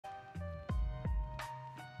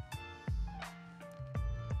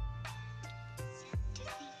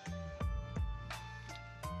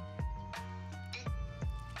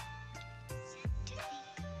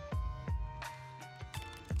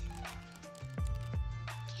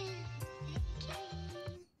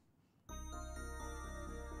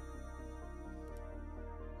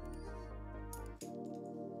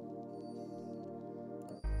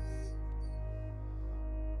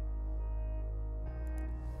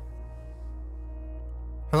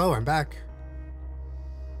Hello, I'm back.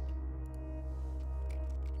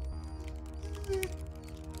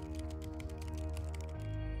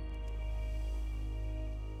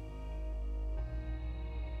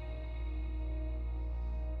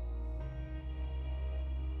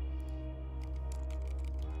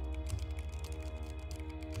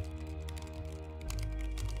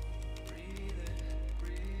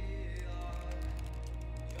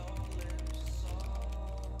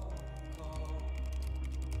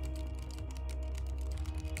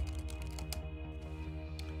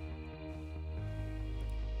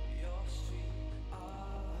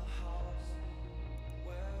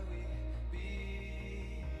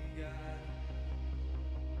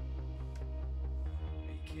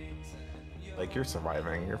 Like, you're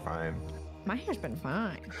surviving, you're fine. My hair's been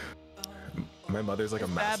fine. My mother's like a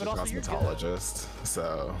master cosmetologist,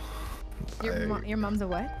 so Your mom's a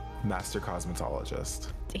what? master cosmetologist.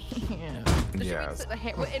 Damn. Yeah.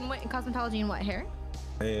 In what, in cosmetology and what, hair?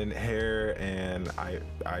 And hair and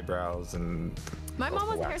eyebrows and. My mom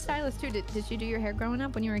was a waxing. hairstylist too. Did she do your hair growing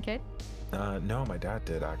up when you were a kid? No, my dad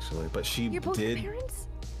did actually, but she Your both did. parents?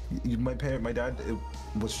 My dad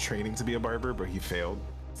was training to be a barber, but he failed,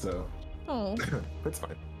 so Oh. it's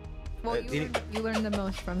fine. Well, you learned the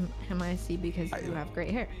most from him, I see, because you have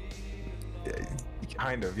great hair.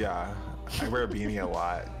 Kind of, yeah. I wear a beanie a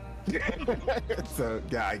lot. So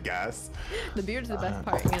yeah, I guess. The beard's the best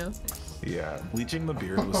part, you know. Yeah, bleaching the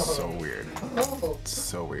beard was so weird.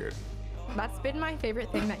 So weird. That's been my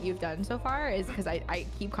favorite thing that you've done so far, is because I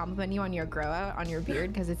keep complimenting you on your grow out on your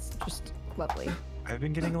beard, because it's just lovely. I've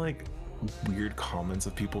been getting like weird comments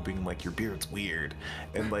of people being like, your beard's weird,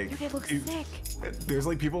 and like Your beard looks sick. There's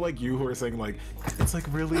like people like you who are saying like, it's like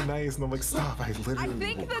really nice, and I'm like, stop, I literally I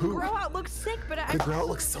think the poop. grow out looks sick, but The grow out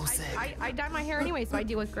looks so sick. I dye my hair anyway, so I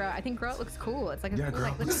deal with grow out. I think grow out looks cool. It's like a cool, grow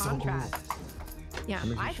like out the looks so cool. contrast. Yeah,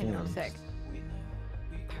 I'm a I huge think it fan. looks sick.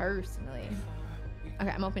 Personally.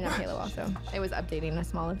 Okay, I'm opening up Halo also. It was updating, a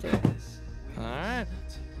small update. All right.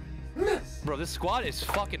 Bro, this squad is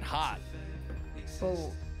fucking hot.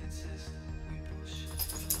 Oh.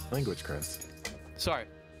 Language, Chris. Sorry.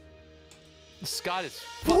 The squad is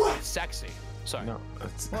fucking sexy. Sorry. No,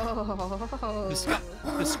 that's Whoa.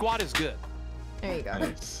 The squad is good. There you go.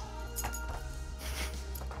 nice.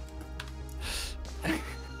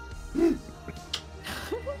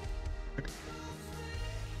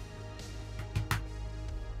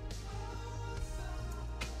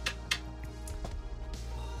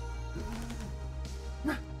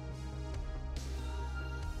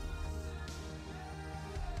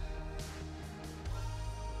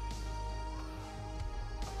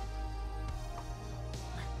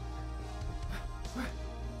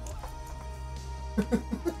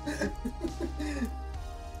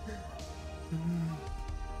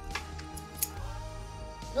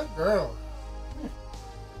 Good girl.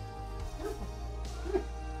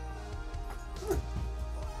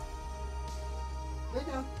 Lay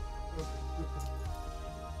down.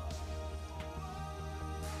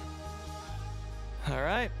 All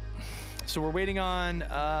right. So we're waiting on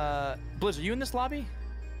Blizz. Are you in this lobby?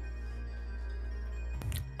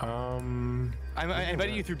 I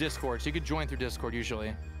invited you through Discord, so you could join through Discord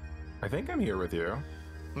usually. I think I'm here with you.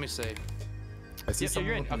 Let me see. I see Yeah,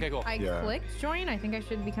 you're in. someone. Okay, cool. I Yeah. clicked join. I think I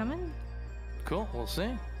should be coming. Cool. We'll see.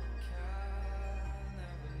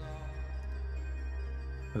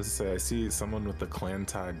 Let's say I see someone with the clan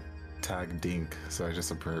tag Dink, so I just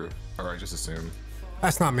approve, or I just assume.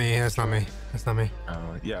 That's not me. That's not me. That's not me.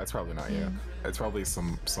 Yeah, it's probably not you. It's probably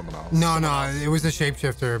someone else. No, it was a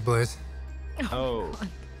shapeshifter, Blizz. Oh.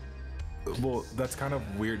 Well, that's kind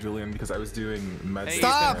of weird, Julian, because I was doing med. Hey,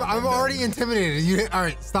 Stop! and I'm then- already intimidated. You all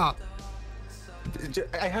right? Stop.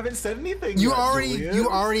 I haven't said anything. You yet, already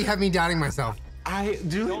Julian. have me doubting myself.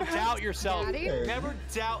 Julian. Don't doubt yourself. Daddy? Never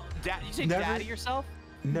doubt. You say Never- daddy yourself?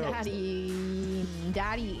 No.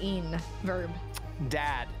 Daddy in verb.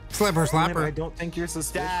 Dad. Slipper Julian, I slapper. don't think you're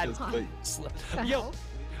suspicious. Dad. But Yo,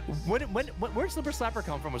 where'd Slipper Slapper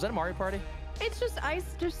come from? Was that a Mario Party? It's just I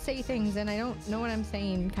just say things and I don't know what I'm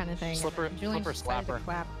saying, kind of thing. Slipper Julian just decided to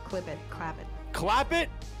Slapper. Clap it. Clap it.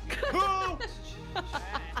 Who?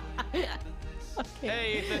 Okay.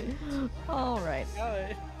 Hey, Ethan. All right.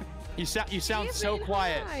 You sound so Ethan,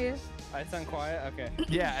 quiet. hi. I sound quiet? Okay.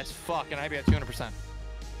 Yeah, as fuck, and I'd be at 200%.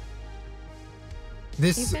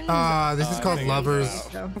 This Ethan's- this is called figured it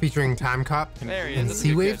Lovers, out. featuring Time Cop There he is. and That's Sea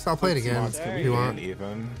good. Waves. I'll play it again Mods, can if we you get want. an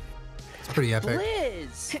even? It's pretty epic.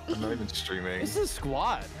 Liz! I'm not even streaming. This is a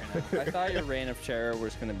squad. I thought your reign of terror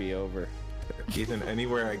was gonna be over. Ethan,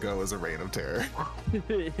 anywhere I go is a reign of terror.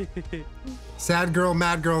 Sad girl,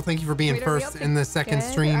 mad girl. Thank you for being Wait, are we first up in the to second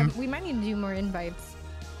 10? stream. We might need to do more invites.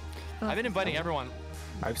 I've been inviting everyone.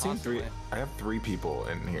 I've seen Constantly. I have 3 people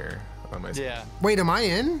in here on my. Yeah. Wait, am I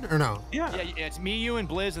in or no? Yeah. Yeah, it's me, you, and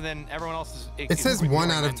Blizz, and then everyone else is. It says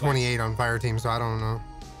 1 out of 28 on Fire Team, so I don't know.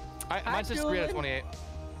 Mine says 3 out of 28.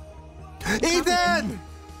 Ethan!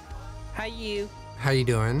 Hi, you. How you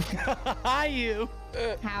doing? Hi, you.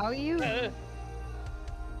 How are you? I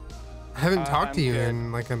haven't talked to I'm you good.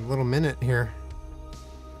 in like a little minute here.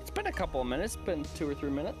 It's been a couple of minutes. Been 2 or 3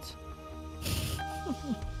 minutes.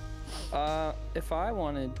 If I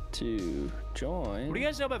wanted to join. What do you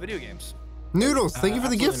guys know about video games? Noodles, thank you for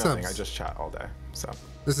the gift Absolutely nothing. subs. I just chat all day. So.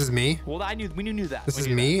 This is me. Well, we knew that. This We is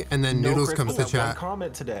knew me, and then Noodles Chris, comes to we have one chat.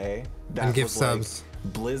 comment today that And give was like, subs.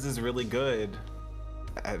 Blizz is really good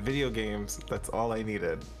at video games. That's all I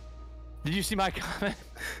needed. that. Did you see my comment?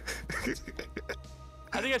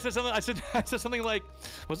 I think I said something. I said something like,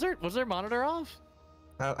 "Was their monitor off?"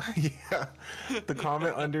 Yeah, the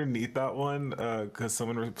comment underneath that one, because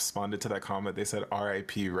someone responded to that comment, they said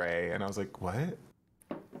 "R.I.P. Ray," and I was like, "What?"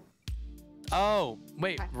 Oh,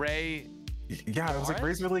 wait, Ray. Yeah, I was like, What?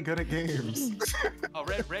 "Ray's really good at games. Oh,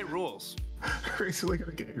 Ray rules. Ray's really good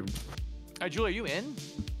at games." All right, Julie, are you in?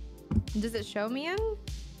 Does it show me in?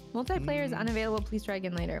 Multiplayer is unavailable. Please try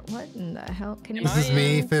again later. What in the hell? Can you This is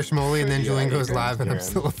me, Fish Molly, and then Yeah, Julian goes you're live, and I'm in.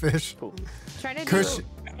 still a fish. try to Kush- do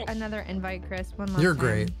another invite, Chris? One last You're time.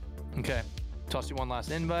 great. Okay. Toss you one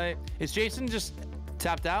last invite. Is Jason just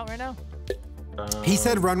tapped out right now? He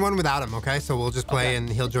said run one without him, okay? So we'll just play, and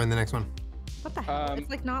he'll join the next one. What the hell? It's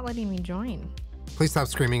like not letting me join. Please stop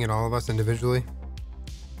screaming at all of us individually.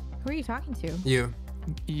 Who are you talking to? You.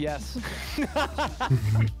 Yes.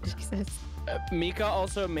 Jesus. Mika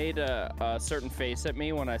also made a certain face at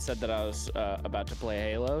me when I said that I was about to play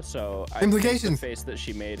Halo. So I think Implications. the face that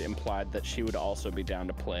she made implied that she would also be down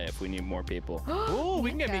to play if we need more people. Ooh, we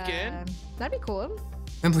can get Mika in. That'd be cool.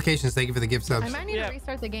 Implications, thank you for the gift I subs. might need Yeah. to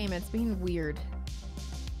restart the game. It's being weird.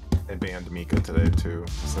 I banned Mika today too,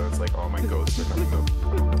 so it's like all my ghosts are coming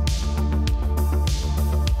up.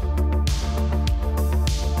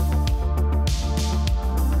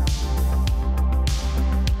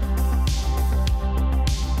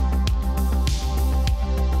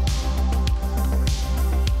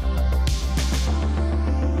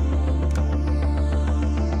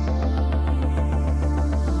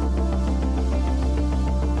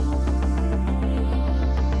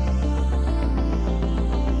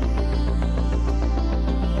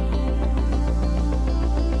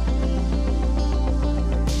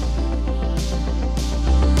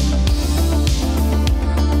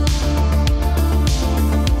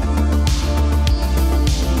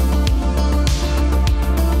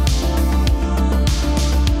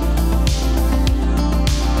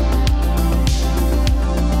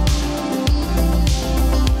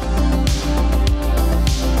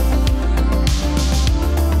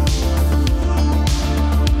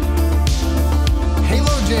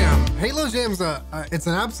 Halo Jam. Halo Jam's it's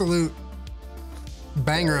an absolute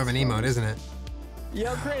banger of an emote, isn't it?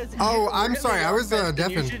 Yo, Chris. Oh, I'm sorry, I was,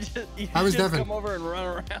 deafened. I was deafened. Come over and run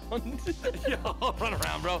around. Yo, run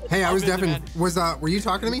around, bro. Hey, I I'll was visit, deafened. man. Was were you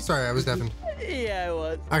talking to me? Sorry, I was deafened. Yeah, I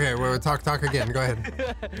was. Okay, well, talk again. Go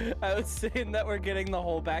ahead. I was saying that we're getting the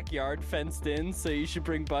whole backyard fenced in, so you should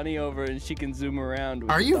bring Bunny over and she can zoom around.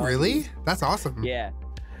 with Are the you doggies. really? That's awesome. Yeah.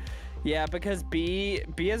 Yeah, because B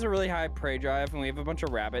has a really high prey drive, and we have a bunch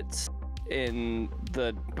of rabbits in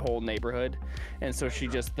the whole neighborhood, and so she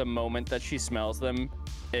just, the moment that she smells them,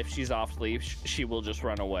 if she's off leash, she will just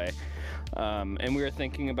run away. And we were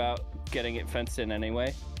thinking about getting it fenced in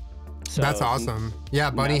anyway. So That's awesome. Yeah,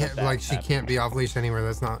 Bunny, that like, that's she can't be off leash anywhere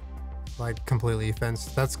that's not, like, completely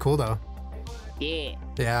fenced. That's cool, though. Yeah.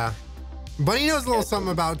 Yeah. Bunny knows a little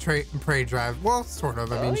something about prey drive. Well, sort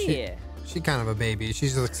of. I mean, she kind of a baby.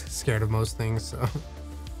 She's just scared of most things, so.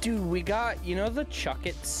 Dude, we got, you know the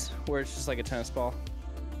Chuckits, where it's just like a tennis ball?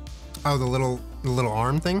 Oh, the little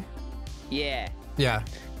arm thing? Yeah. Yeah.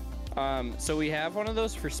 So we have one of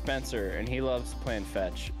those for Spencer, and he loves playing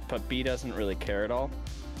fetch, but B doesn't really care at all.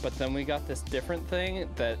 But then we got this different thing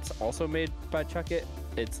that's also made by Chuckit.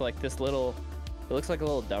 It's like this little, it looks like a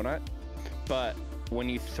little donut, but when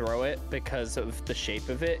you throw it, because of the shape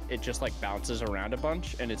of it, it just like bounces around a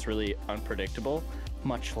bunch, and it's really unpredictable,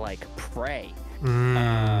 much like Prey.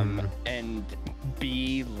 And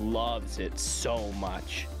B loves it so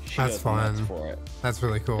much. She That's goes nuts fun. for it. That's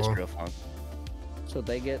really It's cool. real fun. So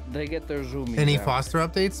they get their zoomies. Any out. foster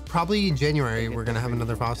updates? Probably in January, we're going to have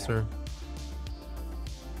another foster.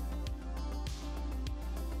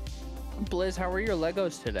 Blizz, how were your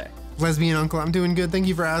Legos today? Lesbian uncle, I'm doing good. Thank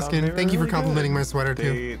you for asking. They were Thank you for really complimenting good. my sweater,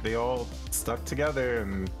 too. They all stuck together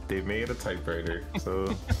and they made a typewriter.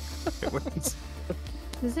 So it was.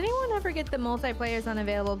 Does anyone ever get the multiplayer's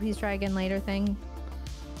unavailable? Please try again later thing.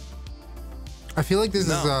 I feel like this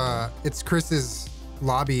is it's Chris's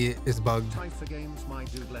lobby is bugged.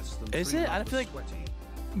 Is it? I feel like.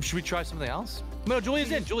 Should we try something else? No,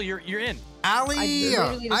 Julia's in. Julie, you're in. Ali,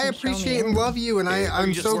 literally I doesn't show appreciate me. and love you, and I'm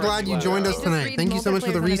you just so weren't glad you glad. joined us Just tonight. read Thank you so much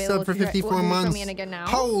for the multiplayer's resub for unavailable. 54 Will you show months. me in again now?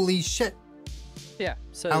 Holy shit. Yeah.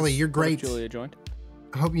 So Ali, you're great. Julia joined.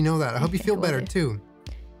 I hope you know that. I hope you feel Will better do. too.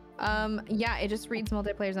 Yeah, it just reads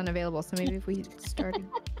multiplayer's unavailable. So maybe if we started.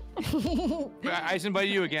 I just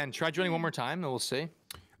invited you again. Try joining one more time, and we'll see.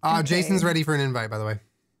 Jason's ready for an invite, by the way.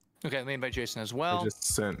 Okay, let me invite Jason as I well. just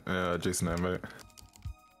sent Jason an invite.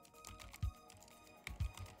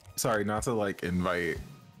 Sorry, not to like invite,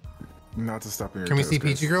 not to stop in your Can we toes, see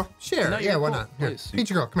Chris. Peachy Girl? Sure. No, yeah, you're why cool. not? Here, Please.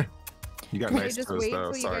 Peachy Girl, come here. You got Can we nice just toes wait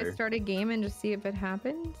though. till you Sorry. guys start a game and just see if it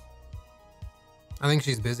happens? I think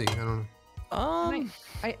she's busy. I don't know.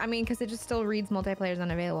 I mean, because it just still reads multiplayer's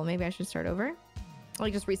unavailable. Maybe I should start over.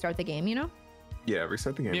 Like just restart the game, you know? Yeah,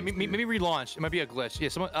 reset the game. Yeah, maybe relaunch. It might be a glitch. Yeah,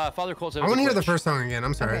 someone, Father Cold said. I want to hear the first song again.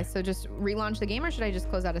 I'm sorry. Okay, so just relaunch the game, or should I just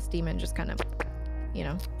close out of Steam and just kind of, you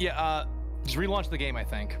know? Yeah, just relaunch the game. I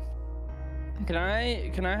think. Can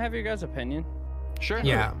I have your guys' opinion? Sure.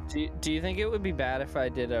 Yeah. Do you think it would be bad if I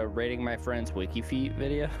did a rating my friends WikiFeet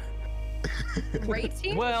video?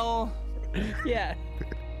 Rating? Well, yeah.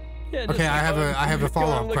 Yeah, Okay, I have a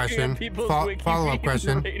follow-up looking at question. people's Follow-up Wikifeet question.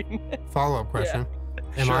 and rating it. Follow-up question.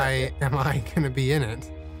 Am Sure. I gonna be in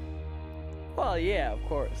it? Well, yeah, of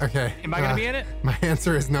course. Okay. am I gonna be in it? My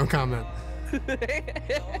answer is no comment.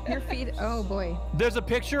 Your feed? Oh boy. There's a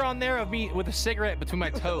picture on there of me with a cigarette between my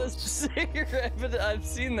The toes. cigarette, but I've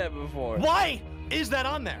seen that before. Why is that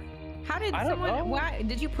on there? How did I don't know. someone? Why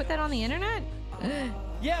did you put that on the internet?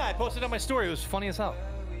 Yeah, I posted it on my story. It was funny as hell.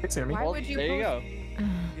 Hey, Sammy. Why would you? There you go.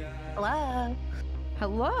 Hello.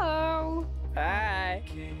 Hello. Hi.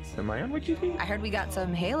 Am I on WikiFeet? I heard we got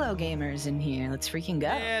some Halo gamers in here. Let's freaking go.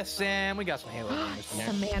 Yeah, Sam, we got some Halo gamers in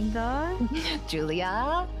here. Samantha.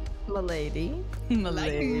 Julia. Milady.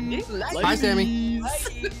 Milady. Hi, Sammy. Let's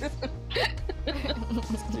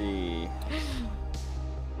see.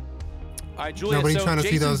 All right, Julia. Nobody so trying to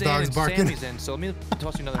see Jason's those dogs in and barking. Sammy's in, so let me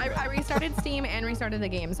toss you another. I invite. restarted Steam and restarted the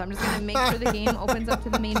game, so I'm just gonna make sure the game opens up to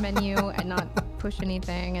the main menu and not push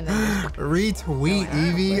anything, and then. Retweet,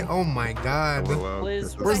 Evie. Oh my god. Hello.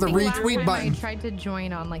 Liz, Where's the I think last retweet time button? I tried to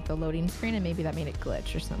join on like the loading screen, and maybe that made it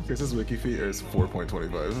glitch or something. Chris's WikiFeet is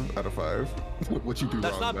 4.25 out of 5. What you do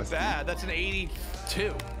That's wrong? not bestie? bad. That's an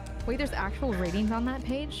 82. Wait, there's actual ratings on that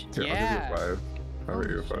page? Here, I'll give Yeah. you a 5. I'll rate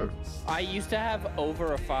you a 5. I used to have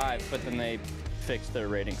over a 5, but then they fixed their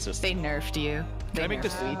rating They system. nerfed you. Can I make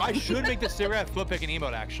this? I should make the cigarette foot pick an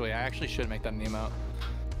emote. Actually, I actually should make that an emote.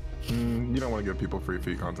 You don't want to give people free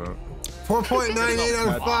feet content. 4.98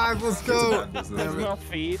 out of 5. Let's It's a go. bad business. Smell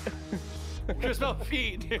feet. There's no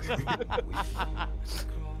feet.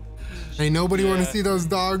 Ain't nobody want Yeah. to see those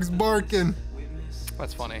dogs barking.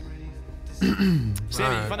 That's funny. Sammy, you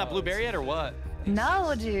Alright. found that blueberry yet or what?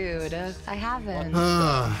 No, dude. I haven't.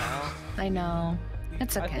 I know.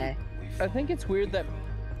 It's okay. I think it's weird that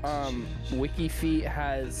WikiFeet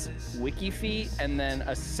has WikiFeet and then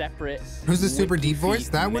a separate. Who's the super deep voice?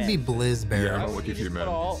 WikiFeet That would be men. Blizzbear. Yeah. Why I'm a wouldn't you WikiFeed just man.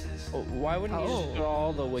 put all- Why wouldn't you just Oh. put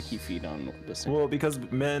all the WikiFeet on the same? Well, because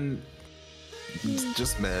men,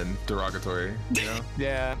 just men, derogatory. You know?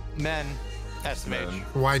 Yeah, men. SMH. Men.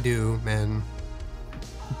 Why do, man?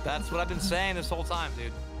 That's what I've been saying this whole time,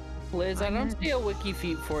 dude. Liz, I don't see a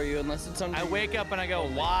WikiFeet for you unless it's under. I wake up and I go,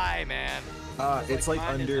 why, man? It's like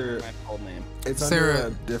mine is under. my full name. It's Sarah- under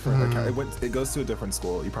a different account. It goes to a different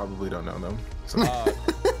school. You probably don't know them. So.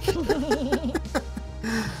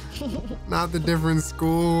 Not the different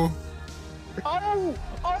school.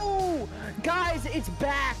 Oh, guys, it's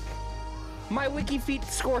back. My WikiFeet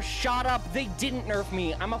score shot up. They didn't nerf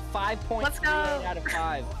me. I'm a 5.38 Let's go. out of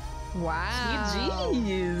 5. Wow.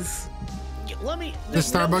 Jeez. Let me. The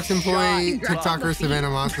there's no Starbucks employee, shot. TikToker Savannah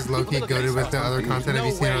Moss is low-key goated with the other content. Have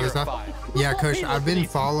you seen other stuff? Yeah, Kush, I've been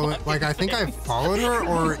following, like, I think I followed her,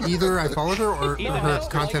 or either I followed her, or her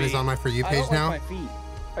content is on my For You I page don't like now. my feet.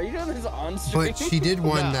 Are you doing this on stream? But she did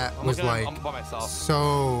one Yeah, that I'm was looking at- like I'm by myself.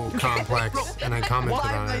 so complex, and I commented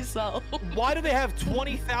Why on it. myself? Why do they have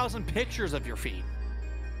 20,000 pictures of your feet?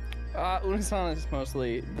 Unisan is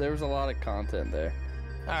mostly. There was a lot of content there.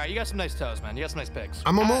 All right, you got some nice toes, man. You got some nice pics.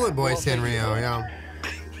 I'm a mullet boy, well, thank you Sanrio, for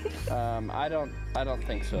yeah. I don't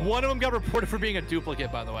think so. One of them got reported for being a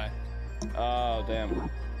duplicate, by the way. Oh damn.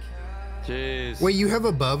 Jeez. Wait, you have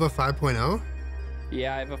above a 5.0?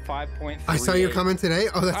 Yeah, I have a 5.3. I saw your comment today.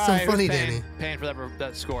 Oh, that's All so right, who's funny, paying, Danny. Paying for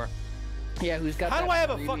that score. Yeah, who's got? How that do I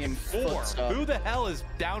have a premium fucking 4? foot sub? Who the hell is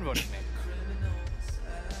downvoting me?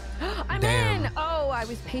 I'm Damn. in. Oh, I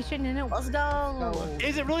was patient and it was. Let's go.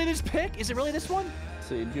 Is it really this pick? Is it really this one?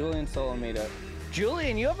 See, Julian Solomita.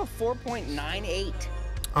 Julian, you have a 4.98.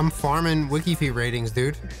 I'm farming WikiFeet ratings,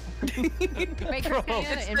 dude. Wait, Chris,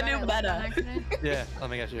 can It's you the new invite meta. on accident? Yeah, let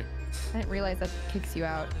me get you. I didn't realize that kicks you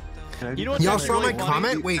out. You know what's Y'all actually saw really my funny?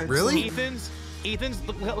 comment? Wait, really? Ethan's,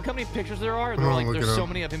 look how many pictures there are. Come They're on, like, look there's it so up.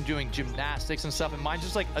 many of him doing gymnastics and stuff, and mine's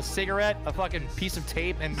just like a cigarette, a fucking piece of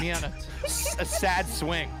tape, and me on a sad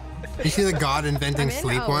swing. You see the God I'm inventing in.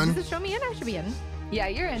 sleep Oh, one? does it show me in? I should be in. Yeah,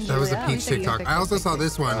 you're in. That was a Julia. peach TikTok. I also saw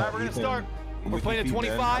this one. All right, we're gonna start. We're playing at WikiFeet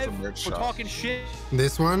Ben has a 25. merch We're shop. talking shit.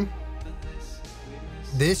 This one.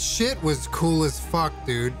 This shit was cool as fuck,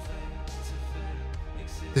 dude.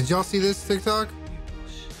 Did y'all see this TikTok?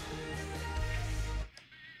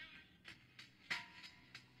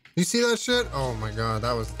 You see that shit? Oh my god,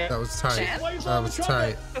 that was tight. That was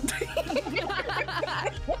tight.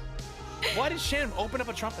 Why did Shannon open up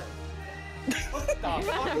a trumpet? What the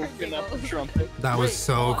fuck? Open up the trumpet. That was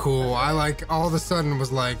so cool. I like all of a sudden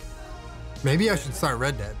was like, maybe I should start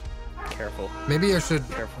Red Dead. Careful. Maybe I should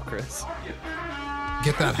Careful, Chris.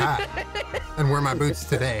 get that hat and wear my boots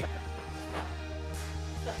today.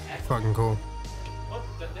 Fucking cool.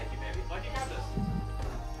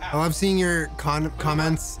 I love seeing your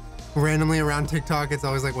comments randomly around TikTok. It's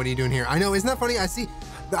always like, what are you doing here? I know, isn't that funny? I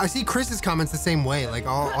see Chris's comments the same way. Like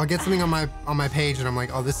I'll get something on my page and I'm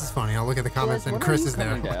like, oh, this is funny. I'll look at the comments and when are Chris you is there.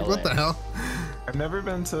 coming to Like, what the LA? hell? I've never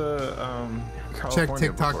been to Check California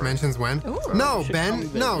TikTok before. mentions when. Ooh. No, Should Ben.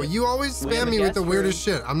 come No, visit. you always We have spam a me with guest the weirdest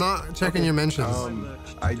room. shit. I'm not checking your mentions.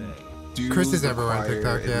 I do. Chris is everywhere on require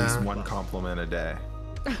TikTok, At yeah. least one compliment a day.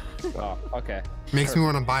 Oh, okay. Makes me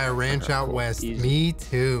want to buy a ranch out west. Easy. Me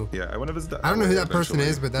too. Yeah, I want to visit. I don't know who LA that person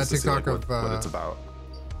eventually, is, but that just to see, TikTok like, of, what it's about.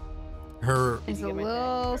 Her It's a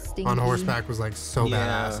little stinky. on horseback was like so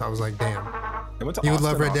Yeah. badass. I was like, damn. I went to You would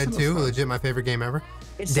love Austin. Red Dead Austin 2, was fun. legit my favorite game ever.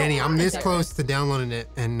 It's Danny, so I'm hard this to get close to downloading it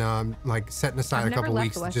and like setting aside I've a never couple left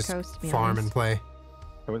weeks the to West just Coast, to be farm honest. and play.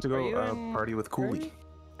 I went to Are go you in party with Cooley. Prairie?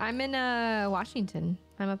 I'm in Washington.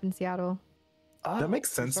 I'm up in Seattle. That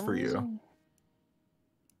makes sense some for you. reason-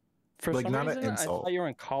 For Like, some not an reason, insult. I thought you were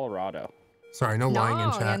in Colorado. Sorry, no lying in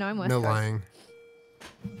No, chat. yeah, no, I'm West no Coast. lying.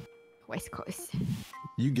 West Coast.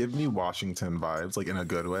 You give me Washington vibes, like in a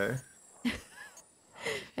good way.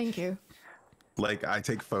 Thank you. Like I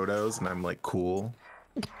take photos and I'm like cool.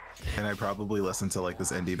 And I probably listen to like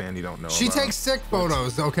this indie band you don't know She about. takes sick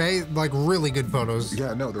photos, okay? Like really good photos.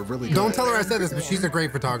 Yeah, no, they're really good. Don't tell her I said this, but she's a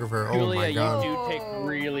great photographer. Oh Julia, my you god. do take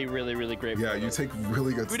really, really, really great Yeah, photos. you take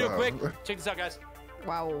really good We do it stuff. quick. Check this out, guys.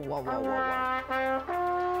 Wow, wow, wow,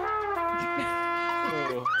 wow,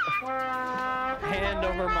 Ooh. Hand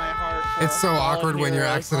over my heart. for It's so all awkward when you're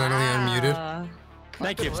heroes. accidentally unmuted.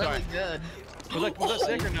 Thank you. Sorry. Good. Was that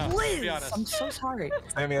sick or no? To be Liz, honest. I'm so sorry.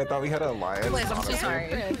 Sammy, I thought we had a alliance. Liz, I'm so honestly. sorry.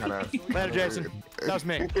 Kinda- Later, Jason. That was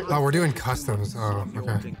me. Oh, we're doing customs. Oh, okay.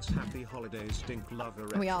 wow.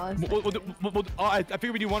 We all I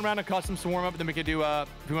figured we do one round of customs to warm up, and then we could do, if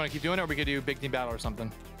we want to keep doing it, or we could do big team battle or something.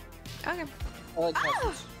 Okay. I like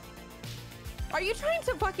customs. Are you trying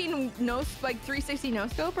to fucking like 360 no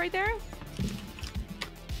scope right there?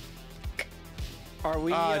 Are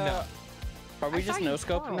we? No. Are we I just saw no you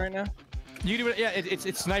scoping fall. right now? You can do it. Yeah,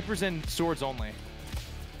 it's snipers and swords only.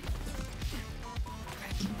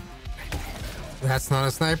 That's not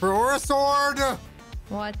a sniper or a sword.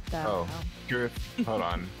 What the Oh, hell? Griff, hold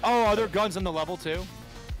on. Oh, are there guns on the level too?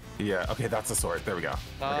 Yeah, okay, that's a sword. There we go.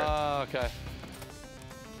 Okay. Okay.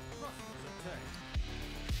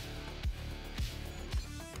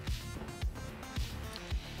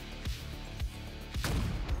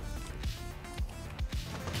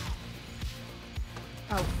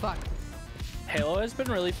 Oh fuck. Halo has been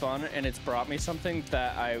really fun, and it's brought me something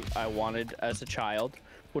that I wanted as a child,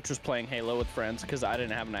 which was playing Halo with friends because I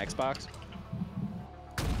didn't have an Xbox.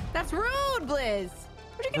 That's rude, Blizz.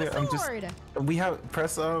 Where'd you get I'm a just- sword? We have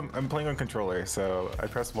press. I'm playing on controller, so I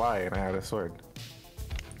pressed Y and I had a sword.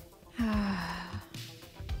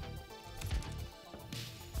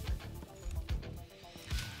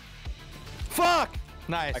 Fuck!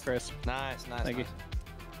 Nice. Hi, Chris. Nice, nice. Thank you.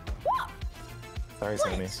 Sorry,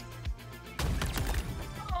 Sammy.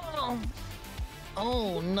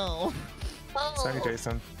 Oh no. Oh, Sorry,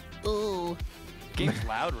 Jason. Ooh. Game's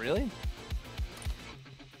loud, really?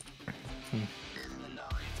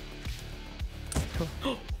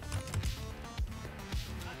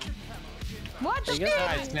 What the you guys- shit?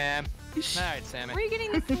 Alright, Sam. Alright, Sammy. Where are you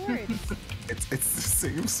getting the swords? It's the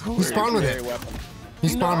same sword. You spawn with Secondary it. weapon. You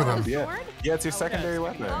spawn with them. Yeah, Sword? yeah, it's your secondary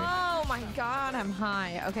weapon. Oh my god, I'm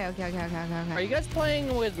high. Okay. Are you guys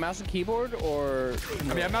playing with mouse and keyboard or? I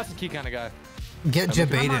mean, I'm a mouse and key kind of guy. Get I'm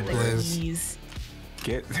looking jebaited, for Blizz. Jeez.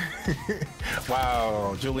 Get.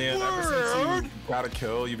 Wow, Julian. Ever since you got a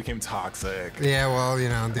kill, you became toxic. Yeah, well, you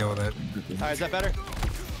know, deal with it. All right, is that better?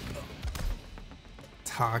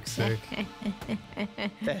 Toxic.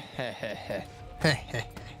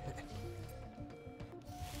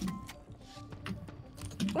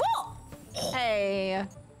 Hey.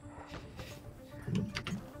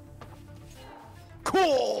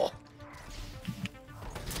 Cool.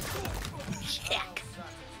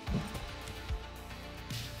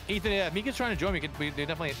 Ethan, yeah, if Mika's trying to join, we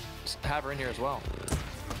definitely have her in here as well.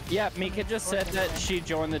 Yeah, Mika just said that she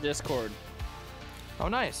joined the Discord. Oh,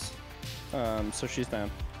 nice. So she's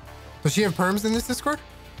down. Does she have perms in this Discord?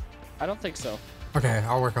 I don't think so. Okay,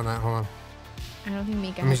 I'll work on that. Hold on. I don't think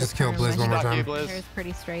Mika Let me has a just kill perm, Blizz but one more Fuck you, time. Blizz. her hair's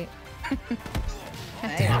pretty straight.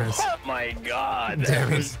 Damn it. Oh my god, Damn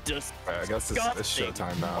that it. was just Alright, I guess it's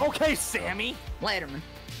showtime now. Okay, Sammy. Later, man.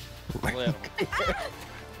 little.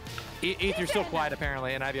 Eth, you're still quiet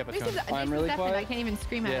apparently, and I have you up a This is, tune. this I'm is really deafened. quiet? I can't even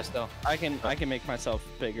scream at Yeah, it. still. I can make myself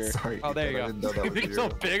bigger. Sorry. Oh, there you Ethan, I didn't know go. that You was think so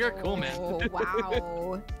you. bigger? Cool, man. Oh,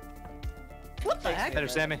 wow. What the heck? Better,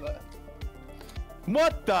 Sammy.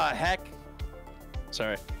 What the heck?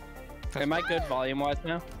 Sorry. Am I good volume-wise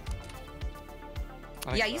now?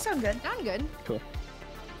 I think Yeah, you so. sound good. Sound good. Cool.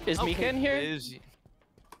 Is Mika in here? Hey,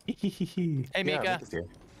 Yeah, Mika. Mika's here.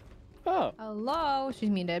 Oh. Hello. She's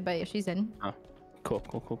muted, but she's in. Cool.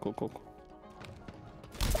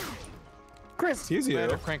 Chris, he's you.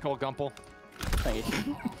 Better, Crinkle Gumple. Thank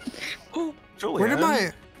you. Julian. Where did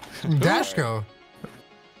my dash go?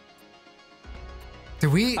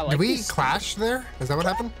 Did we I like these. clash there? Is that what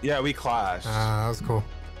happened? Yeah, we clashed. That was cool.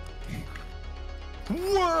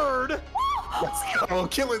 Word! Oh,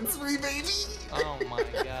 killing 3, baby. Oh my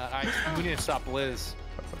god. Alright, we need to stop Liz.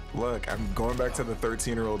 Look, I'm going back to the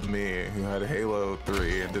 13-year-old me who had Halo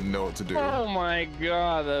 3 and didn't know what to do. Oh my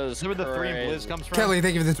god, that was Is that where the 3 in crazy. Blizz comes from? Kelly,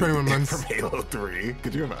 thank you for the 21 From months. Halo 3.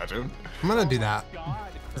 Could you imagine? I'm gonna do that.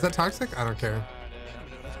 Is that toxic? I don't care.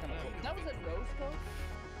 That was a rose gold?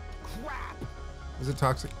 Crap! Is it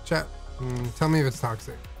toxic? Chat, tell me if it's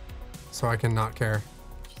toxic, so I can not care.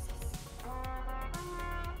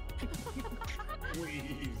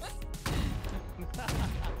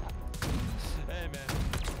 Hey, man.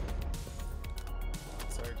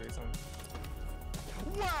 Sorry, Jason.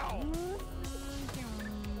 Wow!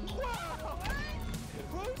 Wow!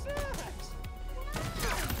 Who's that?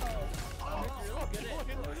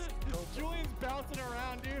 Julian's bouncing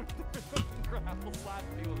around, dude. Grapple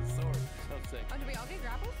slapping me with a sword. So sick. Oh, did we all get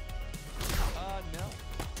grappled? No.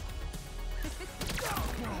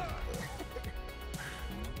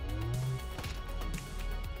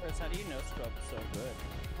 Chris, how do you know Scrub so good?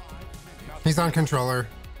 He's on controller.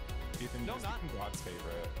 Ethan, No, no, not- God's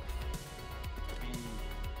favorite.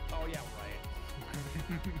 Oh, yeah, right.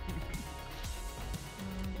 You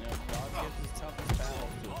know, God gives his toughest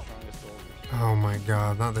battles to the strongest soldiers. Oh my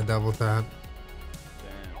god, not the double tap.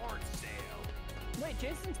 Damn. Wait,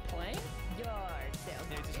 Jason's playing? Yeah,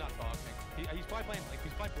 he's just not talking. He's probably playing, like,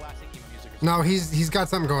 he's probably blasting emo music or something. No, he's got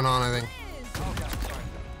something going on, I think. Oh, God, sorry.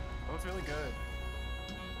 Oh, it's really good.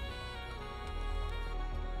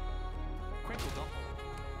 Crinkle Gumple.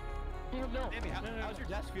 No. Sammy, how's your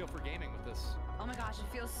desk feel for gaming with this? Oh my gosh, it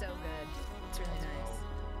feels so good. It's really nice.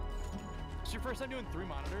 It's your first time doing 3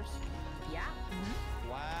 monitors? Yeah.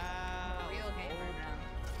 Wow. Real gamer now.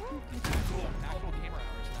 Actual gamer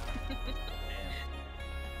hours now.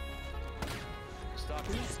 Stop.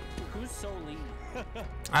 Who's so lean?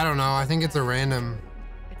 I don't know. I think it's a random.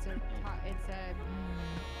 It's a.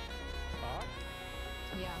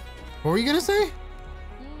 Yeah. What were you gonna say?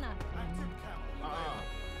 Nothing.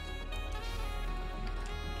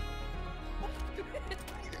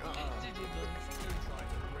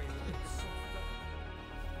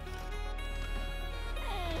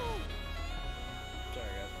 Sorry,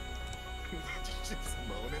 guys. Just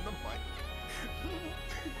moan in the mic.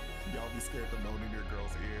 Y'all be scared to moan in your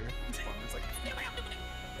girl's ear. It's like,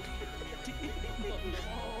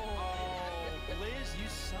 Oh, Liz, you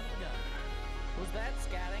son of a gun. Was that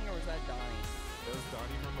scatting or was that Donnie? that was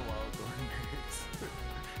Donnie from the Wild Thornberries.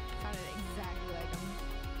 Sounded exactly like him.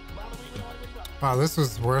 Wow, this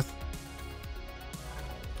was worth.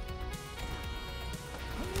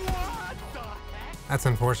 What the heck? That's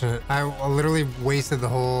unfortunate. I literally wasted the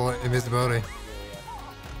whole invisibility. Good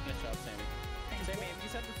job, Sammy. Sammy, have you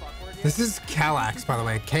said the fuck word yet? This is Calax, by the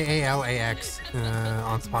way. K-A-L-A-X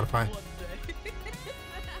on Spotify. Hey,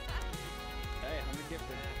 I'm a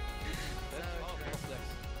gifted. Oh, Crinkle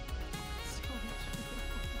Sticks.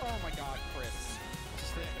 Oh my god, Chris.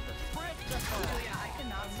 Julia, I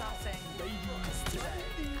cannot stop saying babies today.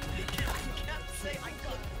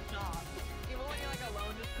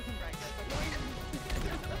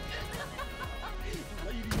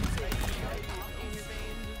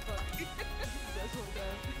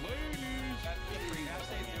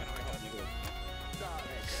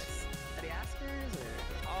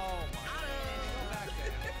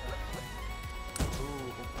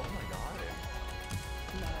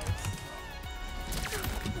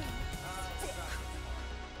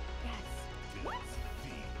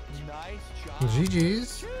 Nice job.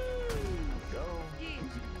 GG's. Go.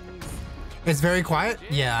 It's very quiet.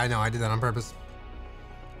 Yeah, I know. I did that on purpose.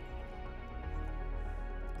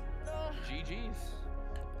 GG's.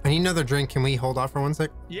 I need another drink. Can we hold off for 1 sec?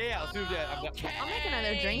 Yeah, let's do that. I'll make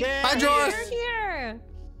another drink. Yeah. Hi, Joris. You're here.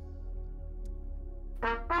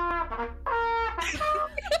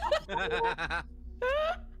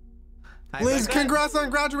 Liz, congrats on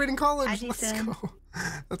graduating college. Hi, Let's Jason. go.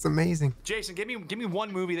 That's amazing. Jason, give me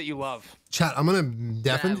one movie that you love. Chat, I'm gonna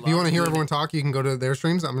deafen. If you want to hear everyone talk, you can go to their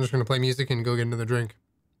streams. I'm just gonna play music and go get another drink.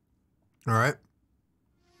 All right.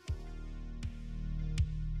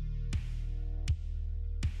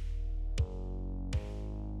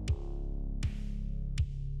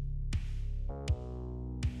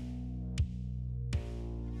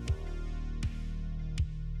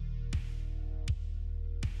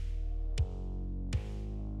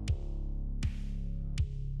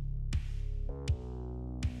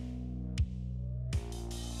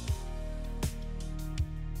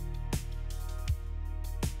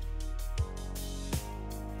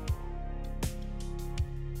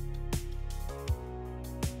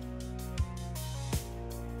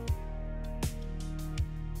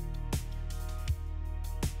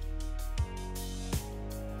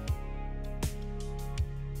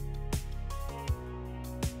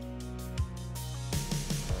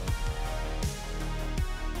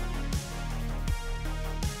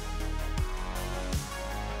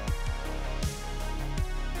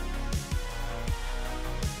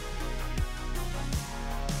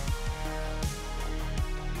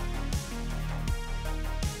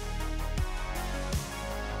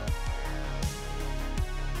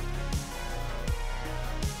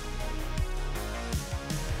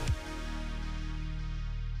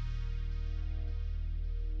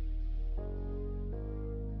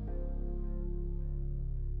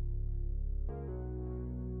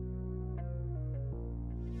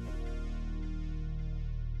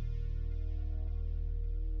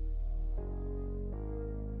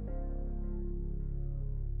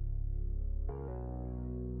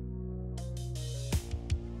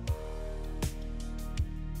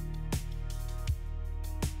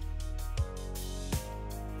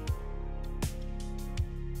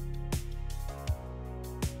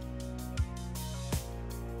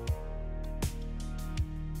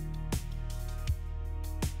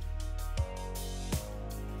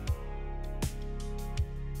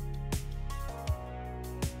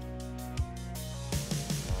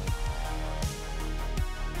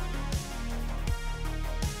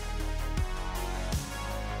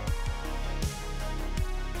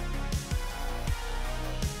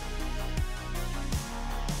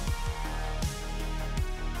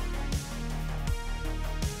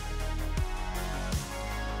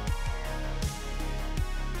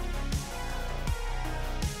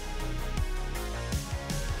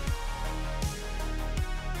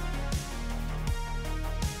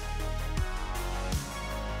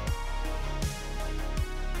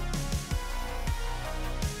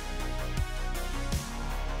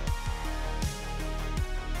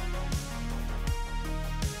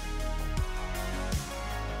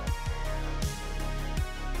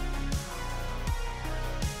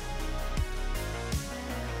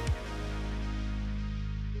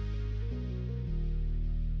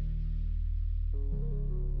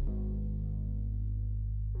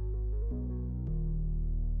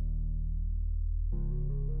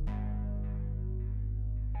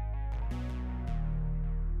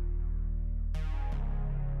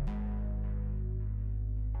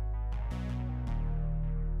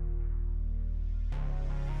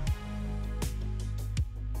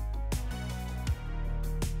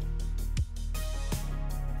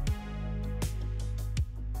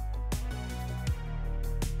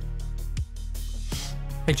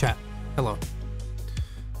 Hey chat. Hello.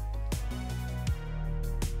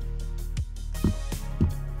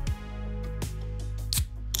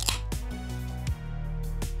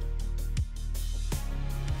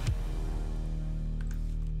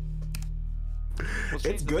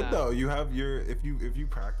 It's good though. You have your if you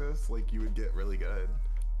practice, like you would get really good.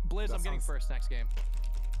 Blizz, That I'm getting sounds- first next game.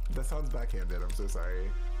 That sounds backhanded. I'm so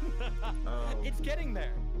sorry. It's getting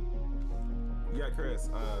there. Yeah, Chris.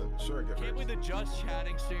 Sure, get Can't first. believe the Just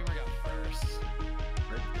Chatting streamer got first.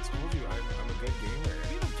 I told you I'm a good gamer.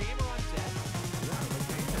 We have a gamer on deck. Yeah, I'm a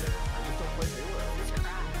gamer. I just don't play Halo.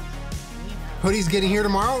 Hoodie's getting here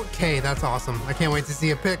tomorrow. Okay, that's awesome. I can't wait to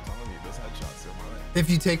see a pic. I'm telling you, this headshot's so much. If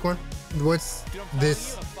you take one. What's Dude, I'm telling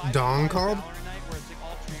this you, a 5v5 dong called? Valorant night where it's like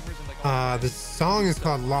all streamers and like all The song is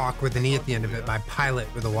called Lock with an E at the end of it by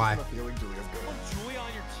Pilot with a I Y. have a feeling Julia's You good. want Julia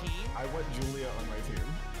on your team? I want Julia on my team.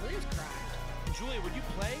 Julia's cracked. Julia, would you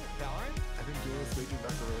play? Valorant? I think Julia's making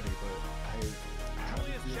macaroni, but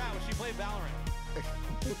Julia's chat, will she play Valorant?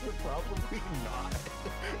 probably not.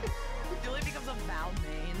 Julie becomes a Val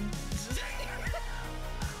main.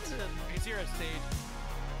 You can see her at stage.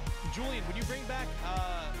 Julian, would you bring back,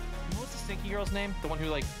 what's the stinky girl's name? The one who,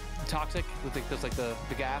 like, toxic, with like, does, like, the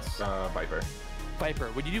gas? Viper. Viper.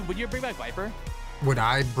 Would you bring back Viper? Would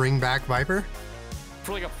I bring back Viper?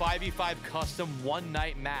 For like a 5v5 custom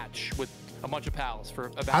one-night match with a bunch of pals for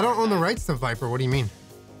a I don't Valorant own the night. rights to Viper. What do you mean?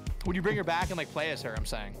 Would you bring her back and like play as her? I'm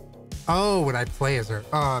saying. Oh, would I play as her?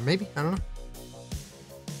 Maybe. I don't know.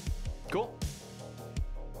 Cool.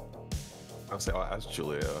 I'll ask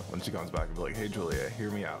Julia when she comes back and be like, "Hey, Julia, hear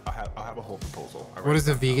me out. I'll have a whole proposal." What is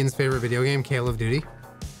the vegan's favorite video game? Call of Duty.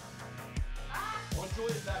 Once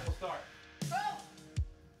Julia's back, we'll start.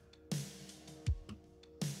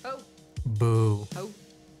 Oh, Boo. oh.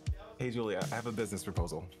 Hey, Julia, I have a business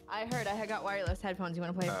proposal. I heard I got wireless headphones. You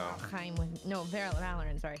want to play Oh. Valheim with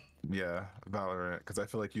Valorant? Sorry. Yeah, Valorant, because I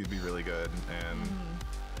feel like you'd be really good, and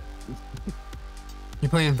You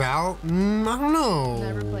playing Val? I don't know.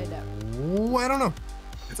 Never played it. Ooh, I don't know.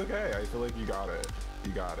 it's okay. I feel like you got it.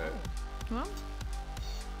 You got it. Well,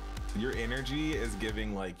 Your energy is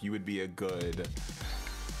giving like you would be a good,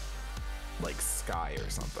 like Sky or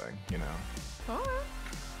something, you know? alright.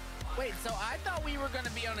 Wait, so I thought we were gonna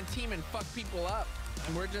be on a team and fuck people up,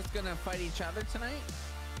 and we're just gonna fight each other tonight?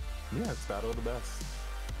 Yeah, it's battle of the best.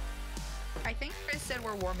 I think Chris said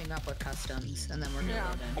we're warming up with customs, and then we're gonna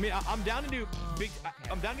Yeah. go I mean, I'm down to do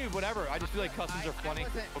I'm down to do whatever. I just feel like customs are funny,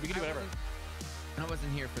 but we can do whatever. I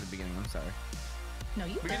wasn't here for the beginning. I'm sorry. No,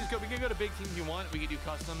 you. We can just go. We can go to big teams if you want. We can do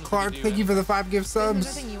customs. we Clark, can do thank you for the 5 gift Is there subs.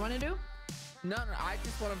 anything you want to do? No, I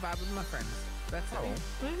just want to vibe with my friends. That's all.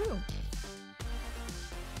 Woohoo.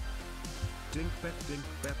 Dink bet, dink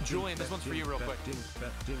bet, dink Julian, this bet, one's for you dink real bet, quick. Dink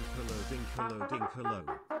bet, dink hello, dink hello, dink hello.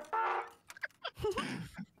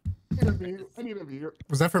 I need a beer.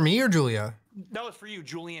 Was that for me or Julia? That was for you,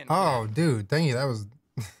 Julian. Oh, dude, thank you. That was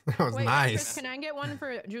that was Wait, Chris, nice. can I get one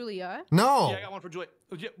for Julia? No. Yeah, I got one for Julia.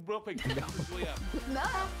 Yeah, real quick, for Julia.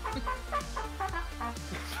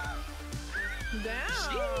 Damn.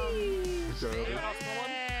 Anyone else want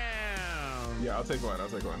one? Yeah, I'll take one. I'll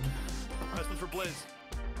take one. This one's for Blizz.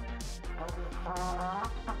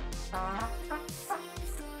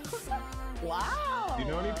 Wow. Do you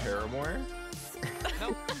know any Paramore?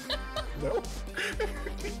 Nope. Nope.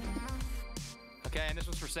 Okay, and this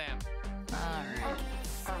one's for Sam.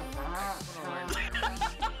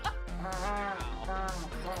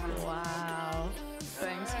 Wow.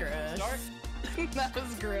 Thanks, Chris. Start. That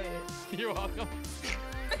was great. You're welcome.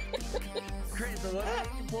 Chris, what if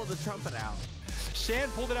you pull the trumpet out? Shan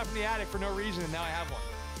pulled it up from the attic for no reason, and now I have one.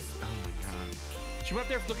 Oh my god. She went up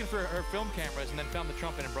there looking for her film cameras, and then found the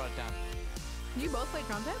trumpet and brought it down. Do you both play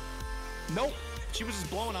trumpet? Nope. She was just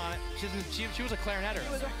blowing on it. She was a clarinetter.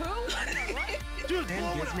 It was a who? What? She was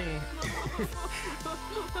blowing Gives on me.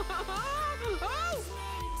 Oh!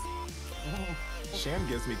 Shan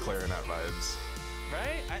gives me clarinet vibes.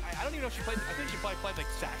 Right? I don't even know if she played. I think she probably played like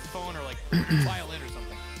saxophone or like violin or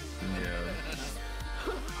something. Yeah.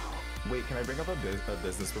 Wait, can I bring up a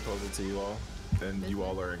business proposal to you all? And you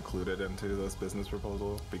all are included into this business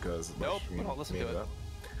proposal because Nope, we I'll listen made to it. up.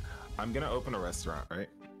 I'm gonna open a restaurant, right?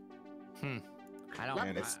 I don't.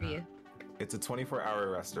 And it's a 24-hour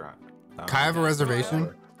restaurant. Can I have a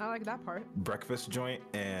reservation? I like that part. Breakfast joint,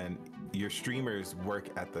 and your streamers work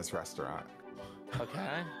at this restaurant.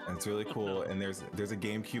 Okay. And it's really cool. And there's a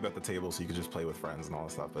GameCube at the table, so you can just play with friends and all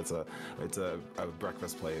that stuff. It's a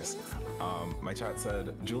breakfast place. My chat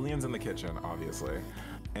said Julian's in the kitchen, obviously,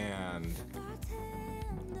 and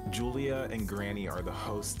Julia and Granny are the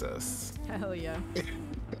hostess. Hell yeah.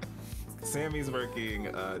 Sammy's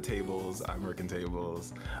working tables. I'm working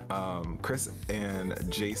tables. Chris and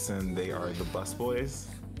Jason, they are the bus boys.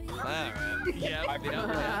 Alright. Yeah.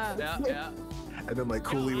 And then like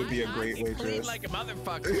Cooley would be a great Clean waitress. like a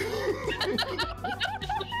motherfucker.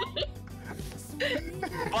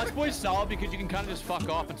 Busboy's solid because you can kind of just fuck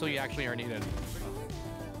off until you actually are needed.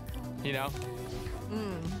 You know?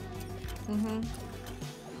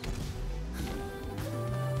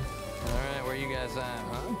 Alright, where you guys at,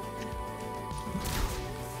 huh?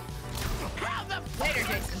 Later,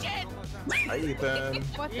 Jason. Hi, Ethan.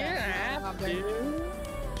 What the hell?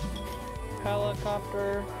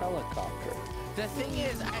 Helicopter. The thing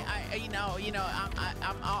is,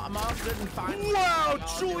 I'm all good and fine. Wow, with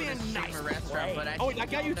Julian, doing a nice streamer restaurant, but I Oh, think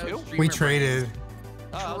that got you no too? streamer We brand traded.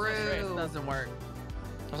 Oh, that was a nice trade. doesn't work.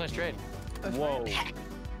 That was a nice trade. Whoa.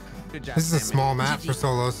 Good job. This is a Sammy. small map for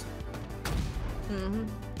solos.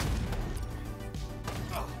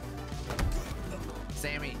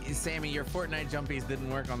 Sammy, your Fortnite jumpies didn't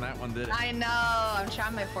work on that one, did it? I know. I'm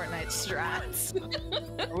trying my Fortnite strats.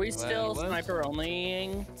 Are we still what? sniper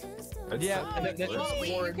onlying? Yeah. Oh,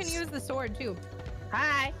 you can use the sword too.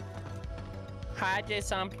 Hi. Hi,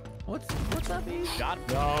 Jason. What's up, E? God.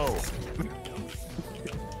 No.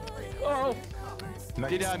 Oh.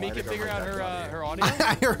 Did Mika figure out her audio?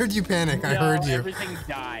 I heard you panic. I No, heard you. everything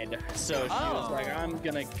died. So she was like, I'm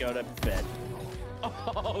gonna go to bed.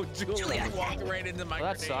 Oh, Julia walked right into my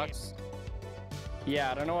Well, that grenade. sucks.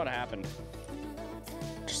 Yeah, I don't know what happened.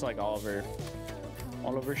 Just like all of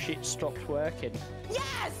her shit stopped working.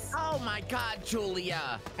 Yes! Oh my God,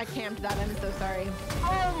 Julia! I camped that. I'm so sorry.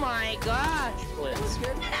 Oh my gosh, Blitz.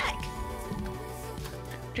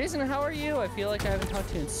 Jason, how are you? I feel like I haven't talked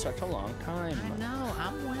to you in such a long time. I know,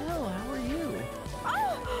 I'm well. How are you?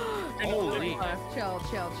 Holy. Chill.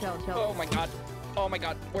 Oh my god. Oh my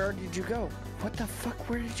god. Where did you go? What the fuck?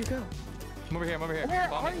 Where did you go? I'm over here. Where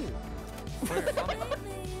Follow are me. you? Where? Follow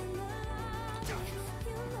me.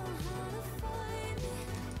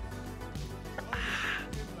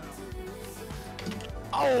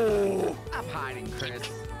 Oh! Stop hiding, Chris.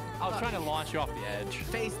 I was trying to launch you off the edge.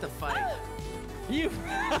 Face the fight. You.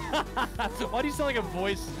 Why do you sound like a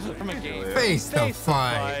voice from a game? Face the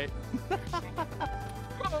fight.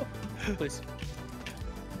 Please.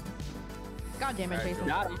 God damn it, Jason.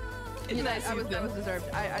 Got him. That was deserved.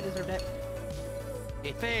 I deserved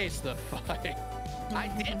it. Face the fight. I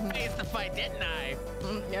did face the fight, didn't I?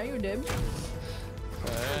 Yeah, you did.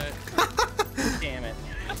 Damn it.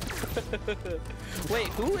 Wait,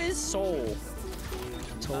 who is Soul?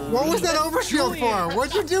 What was that overshield for?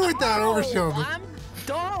 What'd you do with that overshield? I'm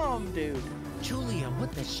dumb, dude. Julia,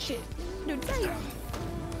 what the shit? Dude, damn.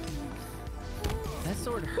 That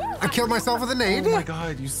sword hurt. I killed myself with a nade. Oh my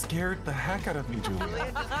God, you scared the heck out of me, Julia.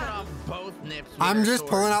 Julia just cut off both nips. with I'm her just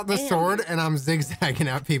sword. pulling out the sword and I'm zigzagging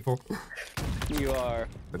at people. You are.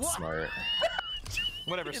 That's smart.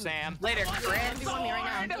 Whatever, Sam. Later, Chris. 1v1 me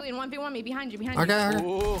right now. Julian, 1v1 me behind you. Okay.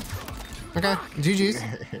 Ooh. Okay. GG's.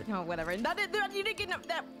 No, whatever. You didn't get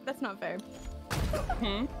that. That's not fair.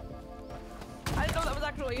 Hmm? I didn't know that was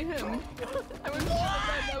actually him. I was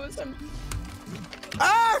that was him.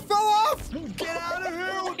 Ah! I fell off! Get out of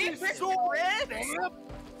here with your sword!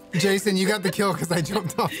 Jason, you got the kill because I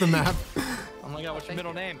jumped off the map. Oh my God, what's your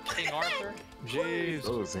middle name? King Arthur? Jeez.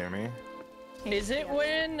 Oh, Sammy. Is it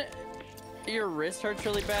when your wrist hurts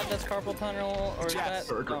really bad that's carpal tunnel? Or is that.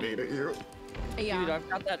 Throw a grenade at you. Yeah. Dude, I've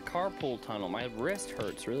got that carpal tunnel. My wrist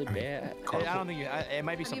hurts really bad. Hey, I don't think it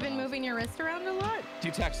might be Have you something been else. moving your wrist around a lot? Do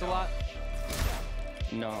you text a lot?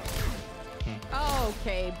 No.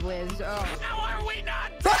 Okay, Blizz. Oh. How are we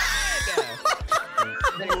not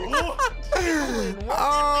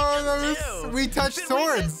Oh, that was, we touched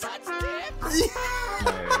swords.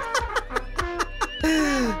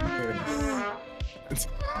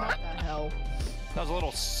 What the hell? That was a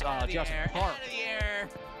little Jurassic Park.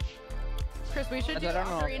 Chris, we should do I don't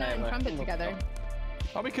know if I Ocarina have and a- Trumpet together.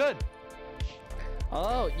 Oh, we could.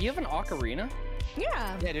 Oh, you have an ocarina?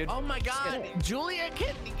 Yeah. Yeah, dude. Oh my God, Julia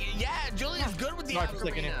can. Yeah, Julia's good with the Sorry for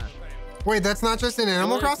sticking it. ocarina. Wait, that's not just in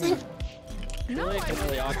Animal Crossing? No, Really I can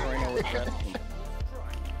really ocarina with that.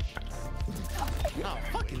 Oh,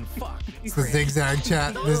 fucking fuck. It's the zigzag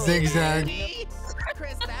chat. The zigzag.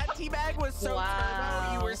 Chris, that teabag was so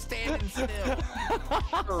turbo, you were standing still.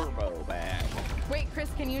 Turbo bag. Wait, Chris,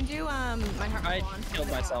 can you do my heart? I Will Go On killed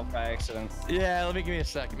as well? myself by accident. Yeah, give me a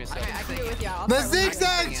sec. Give me a sec. Okay, I can do it with you. I'll The start with you.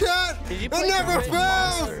 zigzag chat! Did you It play never Trumpet in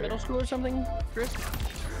fails! middle school or something, Chris?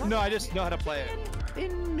 No, I just know how to play it.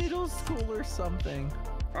 In middle school or something.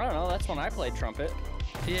 I don't know. That's when I played trumpet.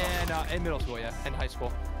 Yeah, no, in middle school, yeah, in high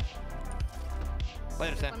school.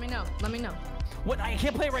 Later, Sam. Let me know. Let me know. What? I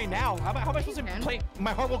can't play right now. How am I supposed to You can. play?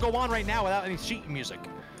 My heart will go on right now without any sheet music.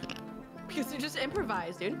 Because you just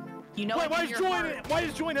improvise, dude. You know. Wait, what's in your heart. why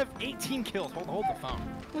does Join have 18 kills? Hold the phone.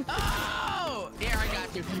 Oh! Here, I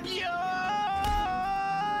got you.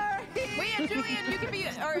 Wait, Julian, you can be,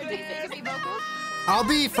 or Jason, you can be vocals. I'll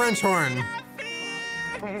be French horn.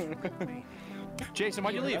 Jason,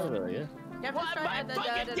 why'd you leave? Oh, really? Yeah. You have to What? start My at the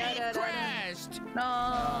fucking game crashed!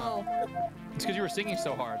 No. It's because you were singing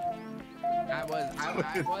so hard. I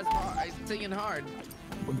was singing hard.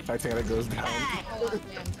 When Titanic goes down, Hold on,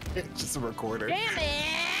 man. it's just a recorder. Damn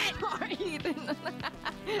it! Ethan.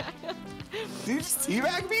 Did you just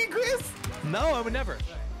teabag me, Chris? No, I would never.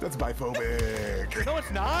 That's biphobic. No,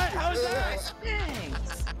 it's not. How is that?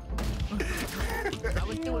 Thanks. I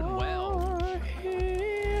was doing well.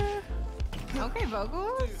 Okay,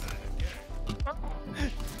 vocals.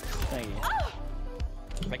 Thank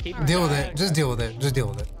you. I keep Deal with it. Just deal with it. Just deal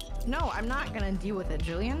with it. No, I'm not gonna deal with it,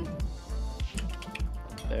 Julian.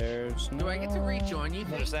 There's Do I get to rejoin you?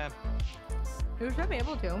 Think? Sam. You should be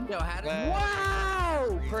able to. Yo, how did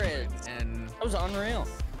Wow, Chris. and That was unreal.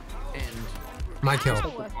 My kill.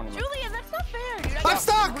 Julian, that's not fair, dude. I'm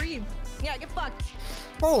stuck! Breathe. Yeah, get fucked.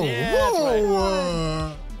 Oh, Yeah, that's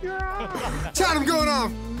whoa. Chat, I'm going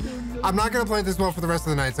off. I'm not going to play this well for the rest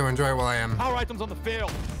of the night, so enjoy it while I am. Power items on the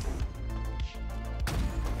field.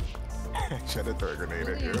 Should have thrown a grenade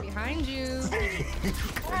at Julian, you. behind you.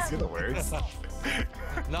 I see the words.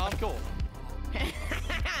 No, I'm cool.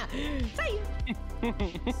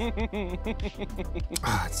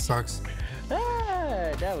 Ah, it sucks.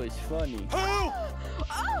 Ah, that was funny. Who?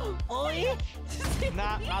 Oh, boy.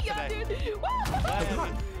 Not Yeah, today. dude.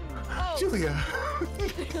 Oh, Julia.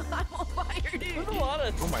 I'm on fire, dude. There's a lot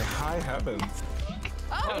of Oh my high heavens.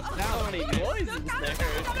 so many noises there.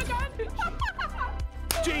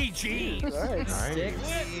 GG. Alright, Nice. 6.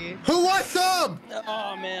 Who wants some?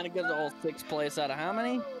 Oh man, it got the whole 6th place out of how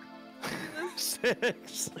many? 6. Out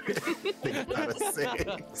of 6.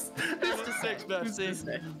 It's the 6,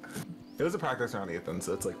 Pepsi. It was a practice round, Ethan,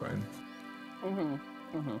 so it's like fine. All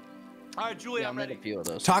right, Julie, Yeah, I'm I made ready. a few of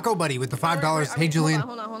those. Taco Buddy with the $5. Hey, Julian.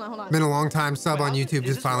 Hold on. Been a long time sub on Wait, YouTube. is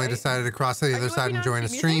Just this finally right? decided to cross to the Are other you side and whipping join a out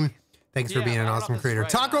some stream. music? Thanks for Yeah, being I an don't know awesome if this is creator. right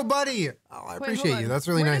Taco now. Buddy. Oh, I appreciate you. That's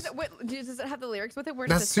really nice. Does it have the lyrics with it? Where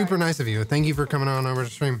That's does it start? super nice of you. Thank you for coming on over to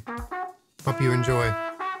stream. Hope you enjoy.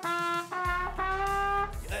 I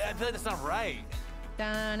feel like that's not right.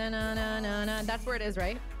 Da-na-na-na-na-na. That's where it is,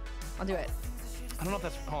 right? I'll do it. I don't know if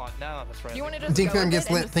that's. Hold on. No, that's right. You want to just Dink go Fam with gets it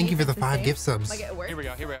and lit. just Thank see you for if the it's 5 same? gift subs. Like it works? Here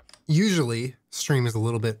we go. Usually, stream is a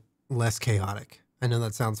little bit less chaotic. I know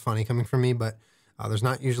that sounds funny coming from me, but there's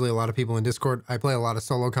not usually a lot of people in Discord. I play a lot of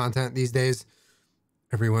solo content these days.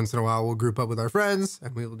 Every once in a while, we'll group up with our friends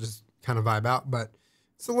and we'll just kind of vibe out, but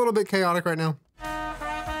it's a little bit chaotic right now.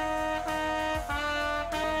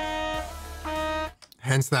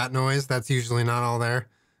 Hence that noise. That's usually not all there.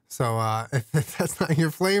 So if that's not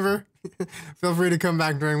your flavor, feel free to come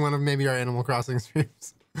back during one of maybe our Animal Crossing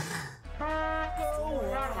streams.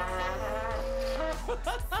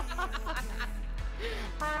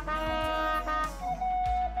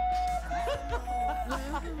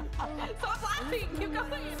 Stop laughing. Keep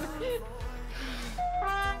going.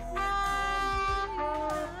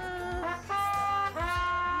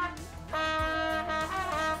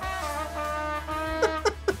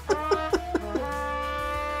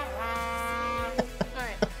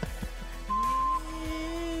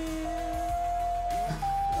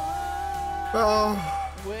 Oh.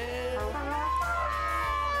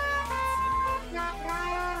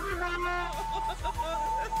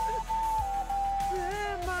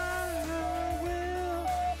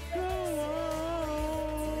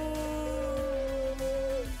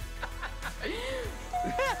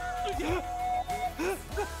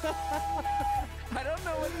 I don't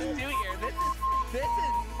know what to do here. This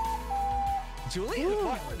is Julian's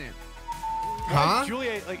watching it. Huh?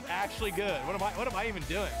 Julia, like actually good. What am I even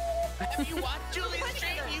doing? Have you watched Julian's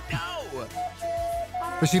stream? You know.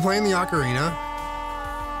 Is she playing the ocarina?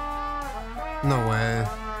 No way.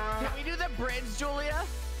 Can we do the bridge, Julia?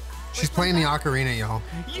 She's playing the ocarina, y'all.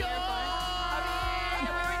 Yo!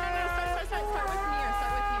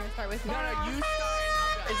 Start with me. No, you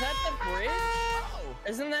start. Is that the bridge?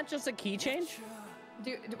 Isn't that just a key change?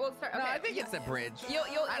 We'll start. Okay. No, I think it's a bridge.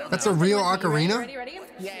 That's a real Ready? ocarina? Ready?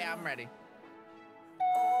 Yeah, I'm ready.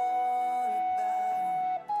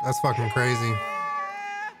 That's fucking crazy.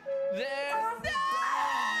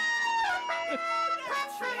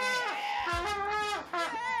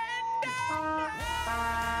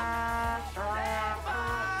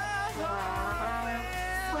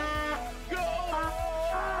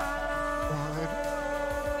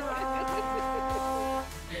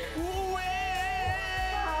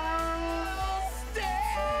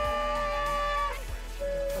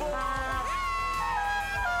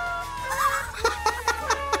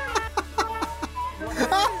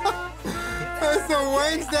 It's a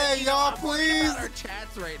Wednesday, y'all, please. Our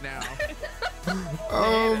chats right now.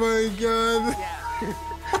 Oh my god.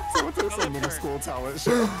 So it's a middle school talent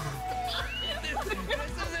show. This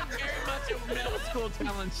isn't very much a middle school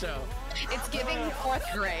talent show. It's giving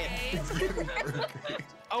 4th grade.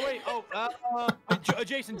 Oh wait.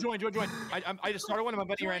 Jason, join. I just started one. I'm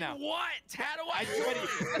betting right now. What? How do I?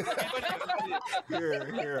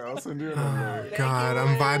 Here, I'll send you an invite. God,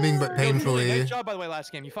 I'm vibing but painfully. Nice job, by the way,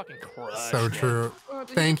 last game. You fucking crushed. So true.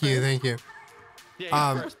 Thank you. Yeah,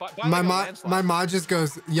 you first. By My like a mod, landslide. my mod just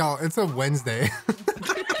goes, y'all, it's a Wednesday.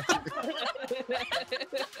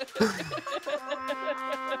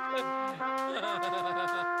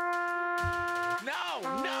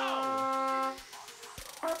 No.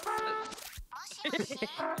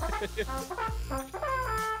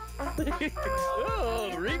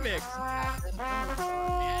 Oh, remix.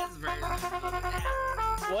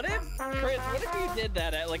 What if, Chris, what if you did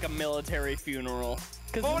that at like a military funeral?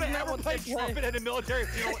 I would have never played trumpet at a military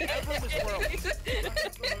funeral ever in this world.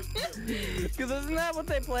 Because isn't that what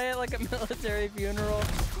they play at like a military funeral?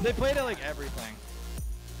 They played it like everything.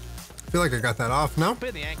 I feel like I got that off. No?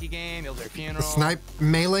 Played the Yankee game, military The funeral. snipe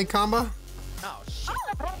melee combo? Oh shit.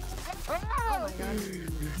 Oh my god.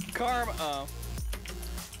 Carmo.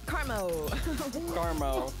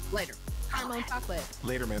 Carmo. Later. Caramel chocolate.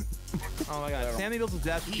 Later, man. Oh my god. Sammy builds his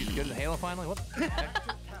desk. She's good at Halo finally. What the heck?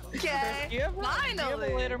 Okay. Do you have a Finally.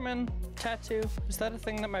 Letterman tattoo? Is that a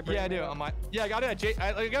thing that my brain? Yeah, I do. On my, yeah, I got it at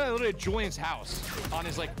I got it literally at Julian's house on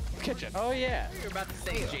his like kitchen. Oh yeah. You're about to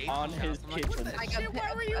say Jason. On his kitchen. I got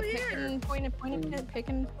Why were you here?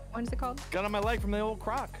 picking, what is it called? Got on my leg from the old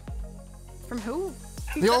croc. From who?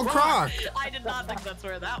 The old croc. I did not think that's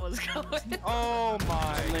where that was going. Oh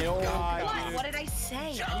my the old god. What? dude. What did I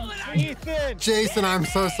say? Ethan. Jason, I'm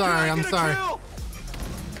so sorry. I'm sorry. No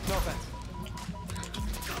offense.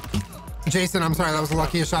 Jason, I'm sorry. That was the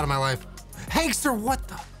luckiest shot of my life. Hankster, what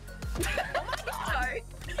the? Sorry.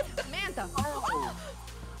 Samantha.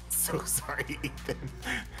 So sorry, Ethan.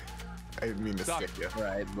 I didn't mean to Suck. stick you.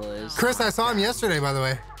 Right, boys. Chris, I saw him yesterday, by the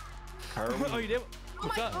way. How are we? Oh, you did? Oh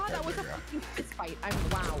What's my up? god, that was a fucking fist fight.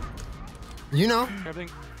 Wow. You know. Everything.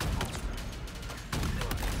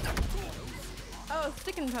 Oh,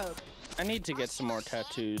 stick and poke. I need to get some more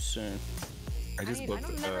tattoos soon. I just booked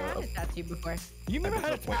I've never had a tattoo before. You never an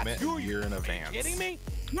had a appointment tattoo? a year in Are you advance. kidding me?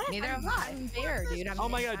 Neither have I. I'm there, dude. Oh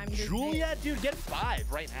my god, I'm just Juliet, dude, get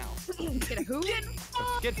 5 right now. there. Get a who?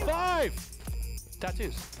 Get 5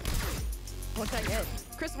 tattoos. What's that get?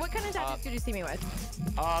 Chris, what kind of tattoos did you see me with?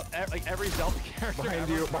 Like every Zelda character. Behind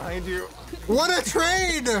ever. you, behind you. What a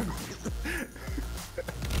trade!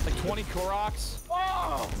 Like 20 Koroks.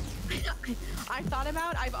 Oh!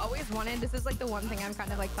 I've always wanted, this is like the one thing I've kind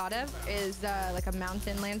of like thought of, is like a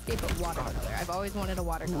mountain landscape, but watercolor. I've always wanted a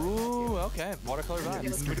watercolor Ooh, okay. Watercolor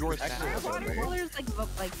vibes. Majora's tattoo. Mask. Watercolors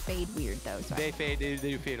like fade weird though. So They fade, they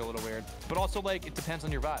do fade a little weird. But also like, it depends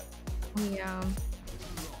on your vibe. yeah.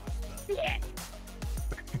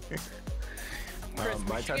 Chris, we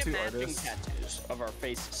My should get tattoo matching artist. tattoos of our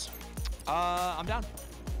faces. I'm down.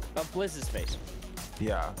 Of Blizz's face.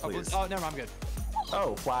 Yeah, Oh, please. oh, never mind, I'm good.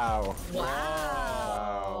 Oh, wow. Wow.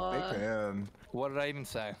 Wow. Big fan. What did I even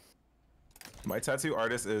say? My tattoo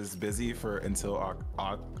artist is busy for until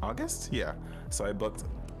August? Yeah. So I booked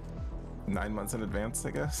 9 months in advance,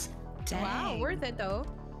 I guess. Wow, worth it though.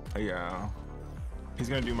 Yeah. He's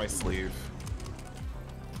gonna do my sleeve.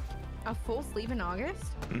 A full sleeve in August?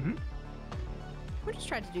 Mm-hmm. We just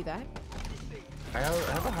tried to do that. I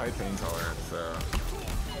have a high pain tolerance, so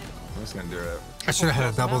I'm just gonna do it. I should have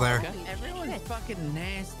had a double there. Okay. Everyone's fucking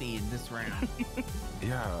nasty in this round.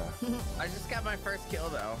 Yeah. I just got my first kill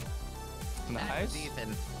though. Nice. With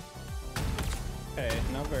Ethan. Hey,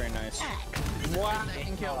 not very nice. Wow.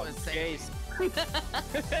 Second kill was Jace.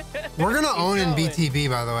 We're gonna own in BTB,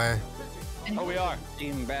 by the way. Oh, we are.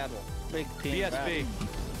 Team battle. Big team BSB. battle.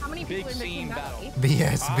 How many Big people are scene missing battle. Valley?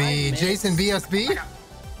 BSB. miss- Jason BSB?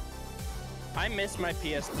 I missed my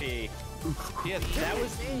PSP. Yes. That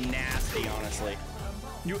was nasty, honestly.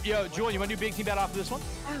 Yo, Julian, you want to do big team battle after this one?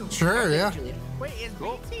 Sure, yeah. Wait, is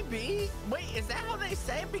BTB? Wait, is that how they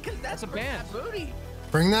say it? Because that's a band. That booty.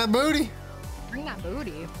 Bring that booty. Bring that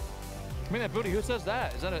booty. I mean, that booty, who says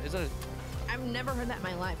that? Is that a I've never heard that in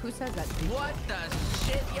my life. Who says that? What the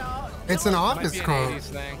shit, y'all? It's an No one might office be an quote. 80s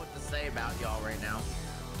thing. knows what to say about y'all right now.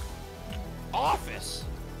 Office?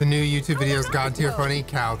 The new YouTube videos, God tier funny.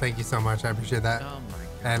 Cal, thank you so much. I appreciate that. Oh my god.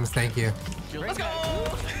 Adams, thank you. Let's go!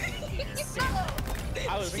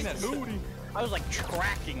 I was Bring that booty. I was like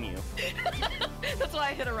tracking you. That's why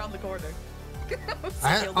I hit around the corner.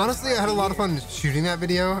 Honestly, I had a lot of fun shooting that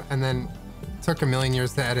video, and then took a million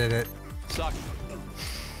years to edit it. Suck.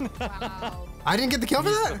 Wow. I didn't get the kill for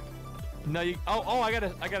that? No, you. Oh, I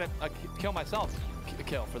gotta kill myself.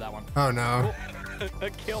 Kill for that one. Oh no. A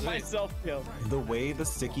kill myself kill. The way the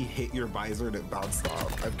sticky hit your visor and it bounced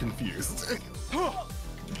off, I'm confused.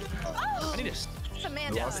 I need to.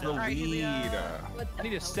 Samantha. Lost the Alright, lead. I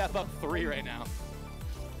need to step up 3 right now.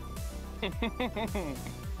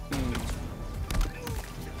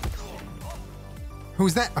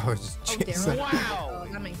 Who's that? Oh, it's Oh, Jason. Daryl. Wow.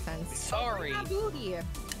 Oh, that makes sense. Sorry. Bring that booty.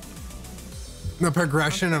 The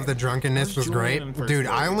progression of the drunkenness was great. Julian in first Dude,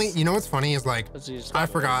 I place? only, you know what's funny is like, I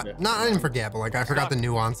forgot, I didn't forget, but like I forgot the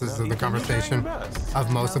nuances of the conversation of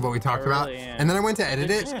most of what we talked about. And then I went to edit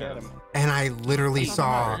it and I literally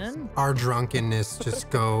saw our drunkenness just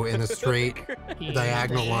go in a straight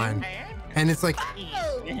diagonal line. And it's like,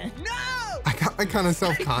 I got like kind of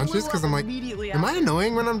self-conscious because I'm like, am I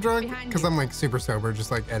annoying when I'm drunk? Because I'm like super sober, just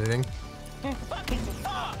like editing. I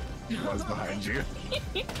was behind you.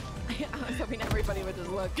 I was hoping everybody would just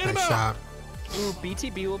look. Nice shot. Ooh,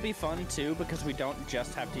 BTB will be fun too because we don't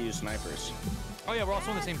just have to use snipers. Oh yeah, we're also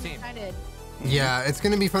on the same team. I did. Yeah, it's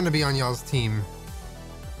gonna be fun to be on y'all's team.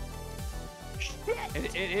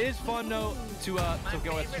 It is fun though to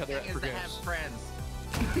go at each other for to have games. friends.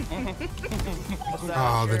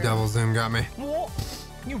 Oh, the double zoom got me. What?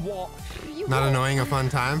 You what? Not annoying, a fun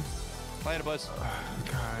time. Later, buzz.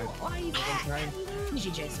 God,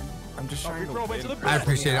 GG, Jason. I'm just trying to throw away to win. the I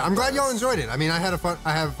appreciate it. I'm glad y'all enjoyed it. I mean, I have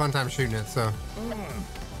a fun time shooting it. So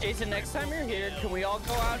Jason, next time you're here, can we all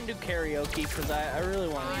go out and do karaoke? Because I really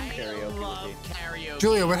want to do karaoke Love with you. karaoke.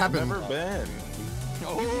 Julia, what happened? Never been.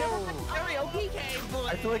 Karaoke, boy.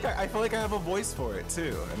 I feel like I have a voice for it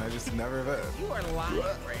too, and I just never been. You are lying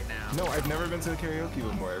right now. No, I've never been to a karaoke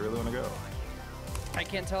before. I really want to go. I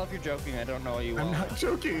can't tell if you're joking. I don't know you I'm well. not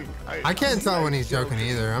joking. I can't tell when he's joking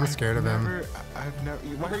either. I'm scared of him. I've never.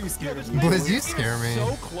 Why are you scared of me? Blizz, you scare me. So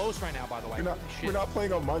close right now, by the way. We're not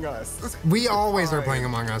playing Among Us. We always are playing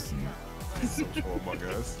Among Us. Social Among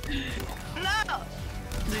Us.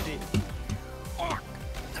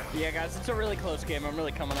 Yeah, guys, it's a really close game. I'm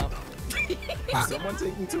really coming up. Someone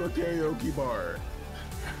take me to a karaoke bar.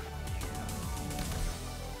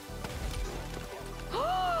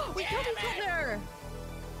 We killed each other.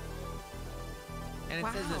 And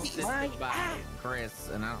it says assisted by Chris,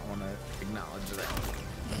 and I don't want to acknowledge that.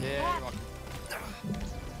 Yeah. You're welcome.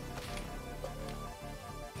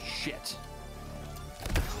 Shit.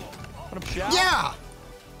 What up, shot? Yeah!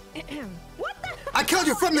 What the? I killed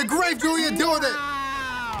you from the grave, Julia. Deal with it.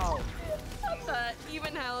 What the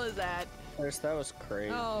even hell is that? Chris, that was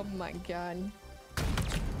crazy. Oh my god.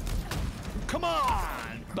 Come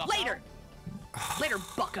on! Later. Later,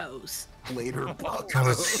 buckos. Later, Buck. That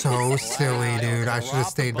was so silly, dude. I should have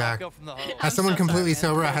stayed back. As someone completely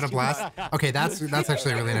sober, I had a blast. Okay, that's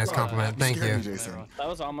actually a really nice compliment. Thank you. Jason. That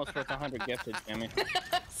was almost worth 100 gifted, Jimmy.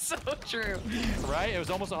 So true. Right? It was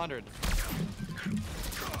almost 100.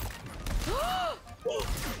 Oh,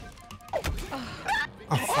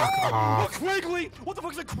 fuck off. Quigley! What the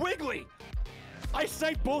fuck's a Quigley? I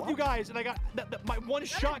sniped both you guys, and I got my one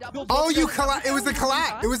shot killed. Oh, both you guys. collat. It was a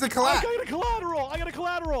collat. It was a I collat. got a collateral. I got a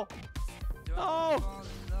collateral. Oh,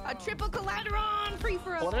 A triple collateral free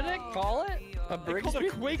for us. What did it call it? A I called Brigsby?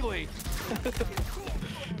 it Quigley.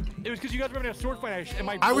 It was because you guys were having a sword fight, and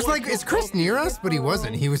my I was bullet like, is killed Chris both near you. us? But he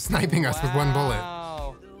wasn't. He was sniping us with one bullet.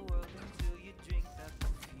 Wow.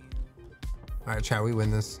 All right, chat. We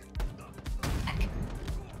win this.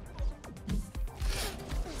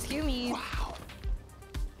 Excuse me.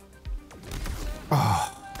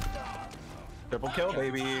 Oh, Triple kill,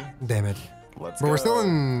 baby. damn it. Let's But go. we're still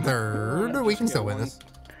in third. We can still win this.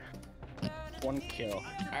 One kill.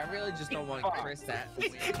 I really just don't want Chris that.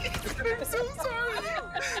 I'm so sorry.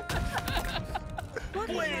 What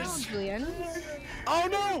the hell, Julian? Oh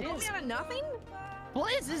no! We have nothing?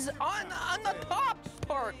 Blizz is on the top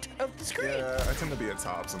part of the screen. Yeah, I tend to be at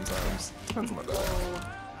top sometimes. Depends on my day.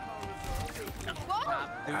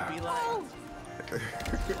 Dude, be like,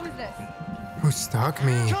 Who is this? Who stuck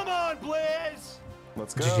me? Come on, Blizz!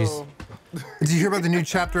 Let's go. GG's. Did you hear about the new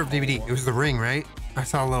chapter of DVD? It was The Ring, right? I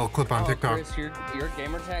saw a little clip on TikTok. Chris, your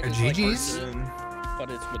gamer tag is GG's? like RC, but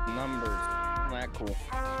it's with numbers. Isn't that cool?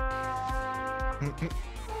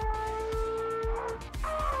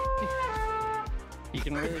 You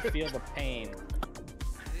can really feel the pain.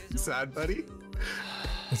 Sad, buddy?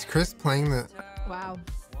 Is Chris playing the Wow.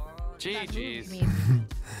 GG's.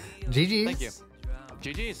 GG's? Thank you.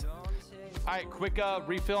 GG's. All right, quick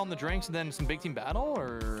refill on the drinks and then some big team battle,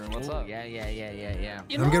 or what's up? yeah.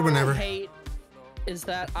 You I'm know good what whenever. I hate is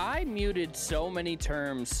that I muted so many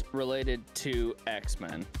terms related to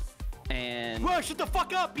X-Men. And Bro, shut the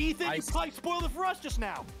fuck up, Ethan! I You probably spoiled it for us just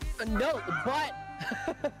now. no, but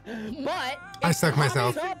I stuck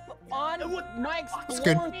myself. It's up on my It's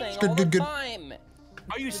good. Explore thing It's good, all good, the good. time.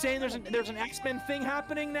 Are you saying there's an X-Men thing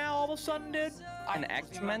happening now all of a sudden, dude? An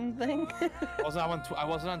X-Men thing? I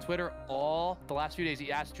wasn't on Twitter all the last few days.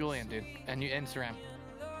 He asked Julian, dude, and you Instagram.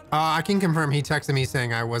 I can confirm he texted me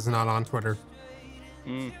saying I was not on Twitter.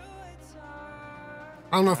 I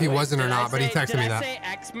don't know if he wasn't or Did I not, but he say- texted me Did I that. say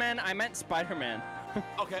X-Men? I meant Spider-Man.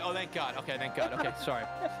 Okay. Oh, thank God. Okay, thank God. Okay, sorry.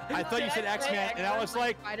 I thought you said X-Men, and I was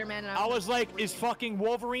like, Spider-Man. And I was like, is fucking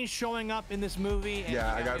Wolverine showing up in this movie? And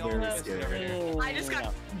Yeah, I got me all very nervous and scared. everything. I just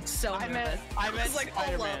got so I nervous. meant like,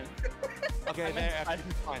 Spider-Man. Okay, there.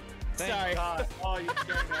 Fine. Thank Sorry. God. Oh, you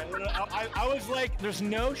scared me. I was like, there's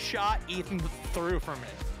no shot Ethan threw from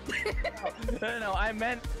it. No, I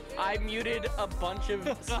meant I muted a bunch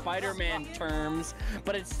of Spider-Man terms,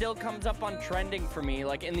 but it still comes up on trending for me,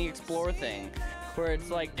 like in the Explore thing, where it's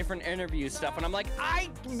like different interview stuff, and I'm like, I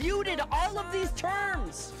muted all of these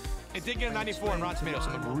terms. It did get a 94 in Rotten Tomatoes, so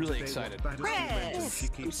I'm really excited.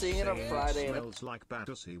 I'm seeing it on Friday. Smells like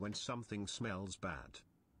Battersea when something smells bad.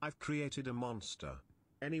 I've created a monster.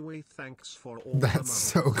 Anyway, thanks for all the That's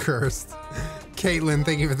so cursed. Caitlin,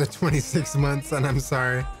 thank you for the 26 months, and I'm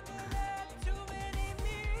sorry.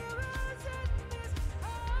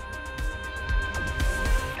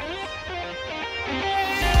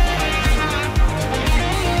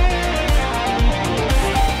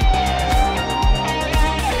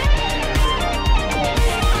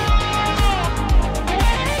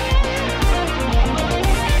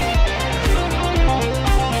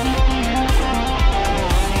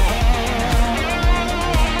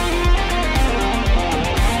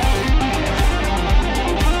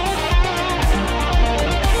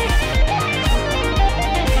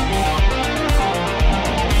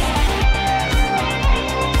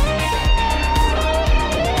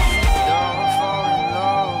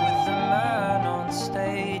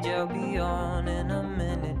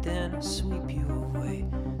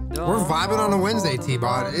 We're vibing on a Wednesday,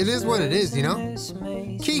 T-Bot. It is what it is, you know?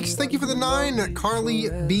 Keeks, thank you for the 9. Carly,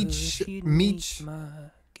 Beach, Meech,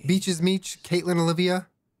 Beaches, Meech, Caitlin, Olivia.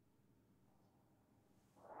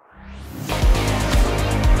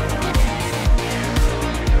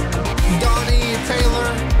 Donnie, Taylor,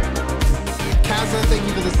 Kaza, thank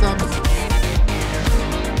you for the subs.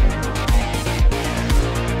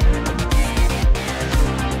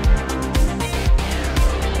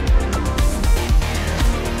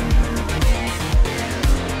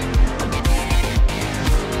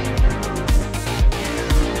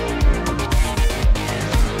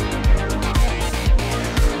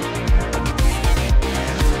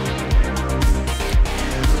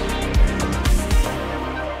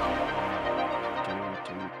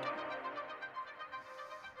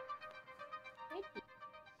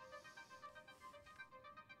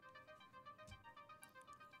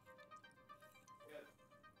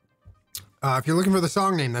 If you're looking for the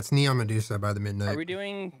song name, that's Neon Medusa by the Midnight. Are we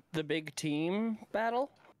doing the big team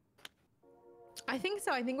battle? I think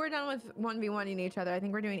so. I think we're done with 1v1ing each other. I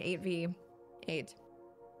think we're doing 8v8.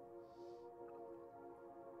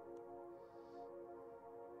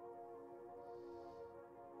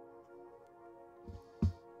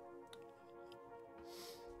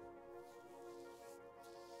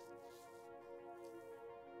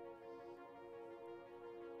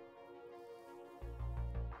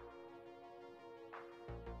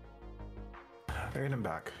 Alright, I'm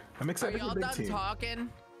back. I'm Are excited for y'all the big done team. talking?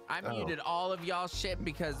 I Oh. muted all of y'all shit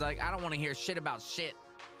because like I don't want to hear shit about shit.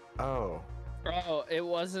 Oh. Oh, it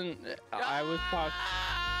wasn't. I was talking.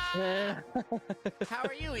 How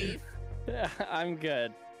are you, Eve? I'm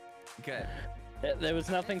good. Good. There was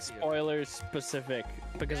nothing spoilers specific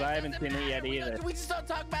because I haven't seen it yet either. We just don't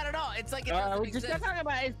talk about it all. It's like it doesn't We just exist. don't talk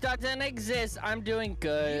about it. It doesn't exist. I'm doing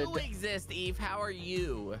good. You exist, Eve. How are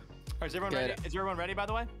you? Is everyone ready? Is everyone ready, by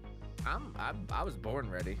the way? I was born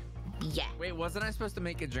ready. Yeah. Wait, wasn't I supposed to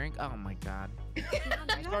make a drink? Oh my god.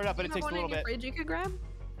 Start it up, but it takes a little bit. Fridge you could grab?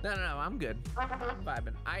 No, I'm good. I'm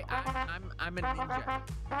vibing. I'm a ninja.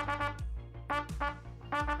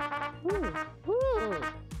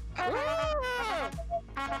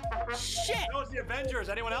 Shit! That was the Avengers.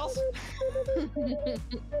 Anyone else?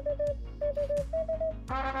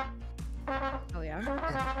 Oh yeah.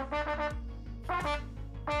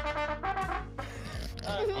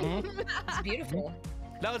 It's beautiful.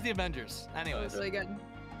 That was the Avengers. That Anyways, was really good.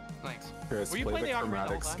 thanks. Chris, Were you play playing the the ocarina the whole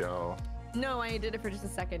chromatic time? skill. No, I did it for just a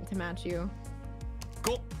second to match you.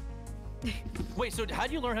 Cool. Wait, so how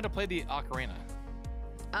do you learn how to play the ocarina?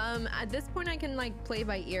 At this point I can like play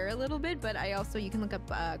by ear a little bit, but you can look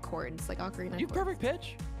up chords like ocarina. You chords. perfect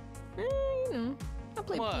pitch. You know, I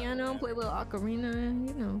play What? piano, play a little ocarina,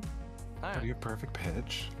 you know. How do you have perfect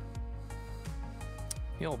pitch?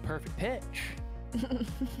 You know, perfect pitch.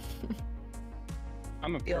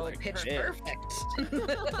 I'm a perfect Pitch bitch. perfect.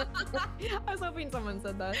 I was hoping someone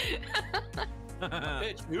said that.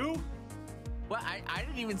 Pitch who? Well, I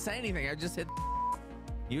didn't even say anything. I just hit.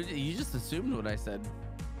 You just assumed what I said.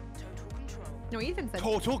 No, Ethan said.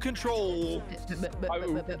 Total control.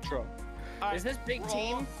 Is this big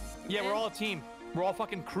team? Yeah, we're all a team. We're all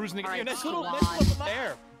fucking cruising together. Alright, Nice little Swan.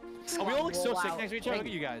 there. Oh, we all look so Roll sick out. next to each other. Look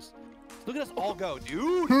at you guys. Look at us all go,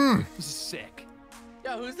 dude. This is sick.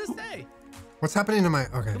 Yo, who's this say? What's happening to my?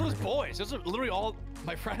 Okay. Look at those boys. Those are literally all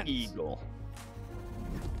my friends. Eagle.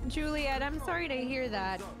 Juliet, I'm sorry to hear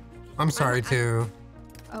that. I'm sorry too.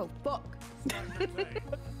 Oh, fuck.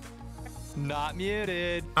 Not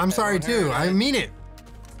muted. I'm sorry Everyone too. heard I it. mean it.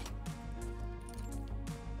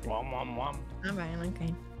 Wom, wom, wom.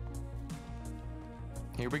 Okay.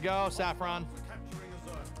 Here we go, Saffron.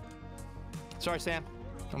 Sorry, Sam.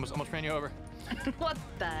 Almost ran you over. What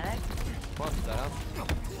the heck? What the hell?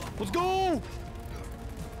 Let's go!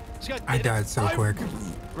 This guy- I died so quick.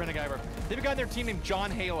 Ran a guy over. They have a guy on their team named John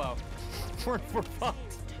Halo. We're fucked.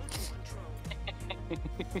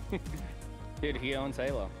 Dude, he owns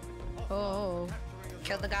Halo. Oh.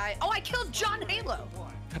 Killed the guy. Oh, I killed John Halo.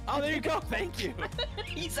 Oh, there you go. Thank you.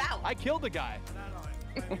 He's out. I killed the guy.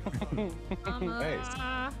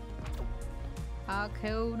 I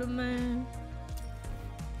killed a man.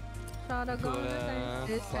 Shot a gun and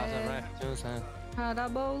his head. Had a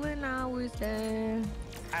bowl and now he's dead.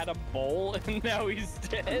 Had a bowl and now he's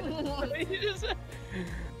dead. He just-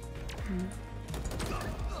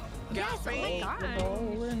 Yes, oh my god.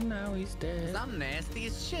 bowl and now he's dead. I'm nasty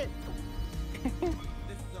as shit.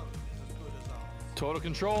 Total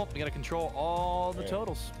control. We gotta control all the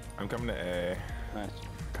totals. I'm coming to A. Nice.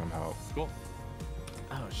 Come help. Cool.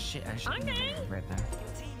 Oh shit, I should Okay. right there.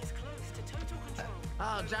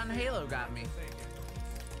 Oh, John Halo got me.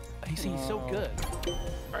 He's so good. All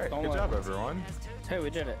right, Don't good let- job, everyone. Hey, we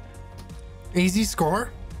did it. Easy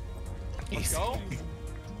score. Let's go.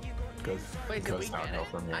 Good. Wait, did Good we get downhill it?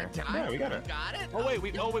 from I here. died. Yeah, we got it. Got it? Oh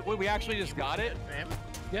wait, we actually just got it. Fam.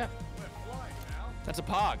 Yeah. That's a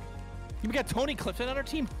pog. We got Tony Clifton on our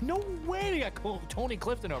team. No way we got Tony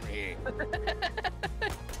Clifton over here.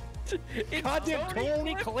 Goddamn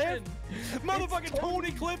Tony Clifton. Motherfucking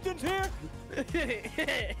Tony Clifton's here.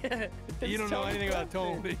 You don't know anything about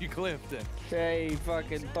Tony Clifton. Hey,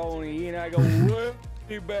 fucking Tony, and I go way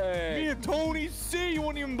Me back. and Tony C, you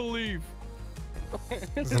won't even believe.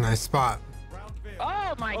 It's a nice spot.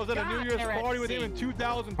 Oh my I was god. at a New Year's they're at party with him in sea.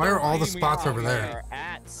 2000. Why are all the spots over there? They're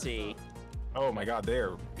at sea. Oh my God,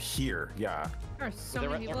 they're here. Yeah. There are so They're-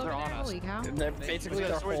 many people they're over there. on us. Holy cow. They're basically He's their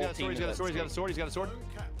got a sword, whole he's got a sword, team. he's got a sword, he's got a sword, he's got a sword.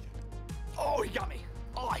 Oh, he got me.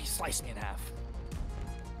 Oh, he sliced me in half.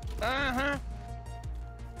 Uh-huh.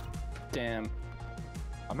 Damn.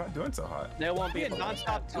 I'm not doing so hot. They won't be We had able to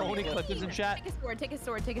non-stop have Tony Cliftons in chat. Take a sword, take a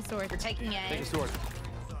sword, take a sword. We're taking Take A. a sword.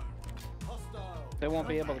 They won't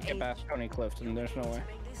be able to get past Tony Clifton. There's no way.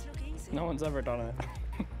 No one's ever done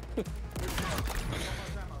it.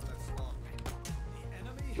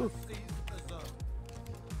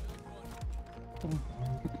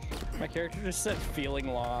 My character just said feeling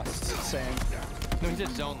lost. Same. No, he said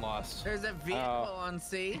zone lost. There's a vehicle on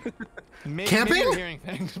C. Maybe Camping? I'm hearing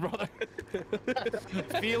things, brother.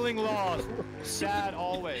 Feeling lost. Sad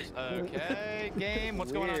always. Okay, game.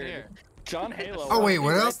 What's going on Weird. here? John Halo. Oh wait,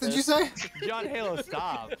 what Right else did you there. say? John Halo,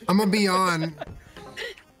 stop. I'm gonna be on.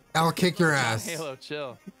 I'll kick your John ass. Halo,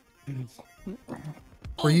 chill.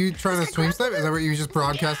 Were you trying to stream snipe? Is that what you were just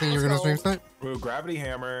broadcasting? You're gonna stream snipe? Ooh, gravity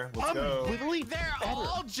hammer. Let's go. Literally, They're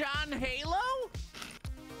all John Halo?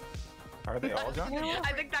 Are they all John?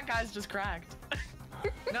 I think that guy's just cracked.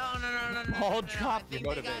 No. All I drop think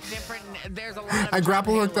your they got motivation. different. There's a lot of I John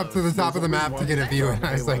grapple hooked up to the Halos. top of the map to get a view, and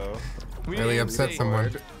I was like, We really didn't upset see-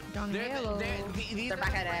 someone. John They're, Halo. these They're are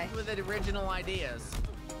back the at A. ones with the original ideas.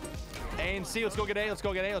 A and C, let's go get A, let's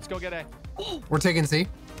go get A, let's go get A. We're taking C.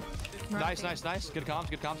 Nice. Good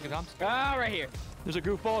comms. Ah, right here. There's a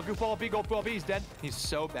goofball B, goofball B, he's dead. He's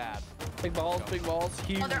so bad. Big balls, big balls.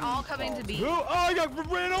 Huge Oh, they're all coming to B. Oh, I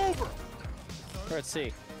got ran over. Let's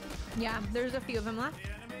see. Yeah, there's a few of them left.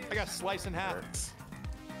 I got sliced in half. Hurts.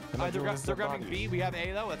 They're grabbing B, we have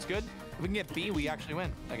A though, that's good. If we can get B, we actually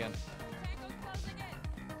win again.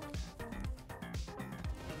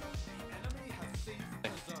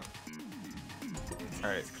 All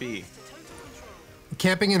right, B.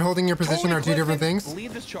 Camping and holding your position Tony are two different Clifton, things.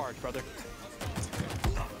 Lead this charge, brother.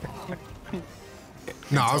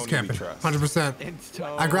 No, I was Tony we camping. trust. 100%. It's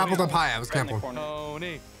Tony. I grappled up high. I was Right in the camping.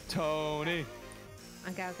 corner. Tony.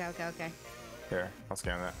 Okay. Here, I'll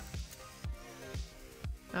scan that.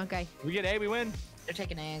 Okay. We get A, we win. They're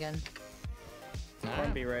taking A again.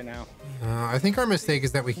 On B right now. I think our mistake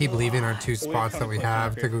is that we keep leaving our two spots that we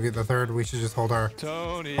have to go get the third. We should just hold our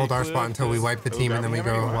Tony. spot until we wipe the team and then we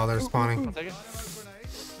go while they're spawning. Take it.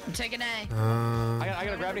 I'm taking A. I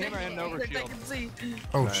got a gravity hammer and an They're overshield. taking C.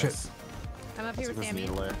 Oh Nice. shit. I'm up here with This Sammy.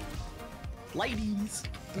 needler. Ladies.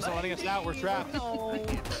 He's not letting us out. We're trapped. No.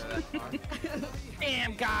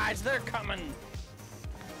 Damn, guys, they're coming.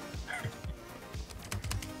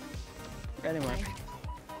 Anyway.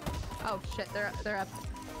 Oh shit, they're up.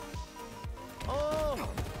 Oh.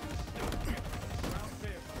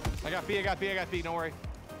 I got B. Don't worry.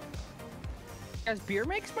 Guys, beer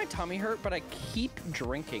makes my tummy hurt, but I keep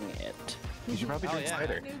drinking it. You should probably drink yeah.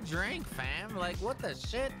 cider. New drink, fam. Like, what the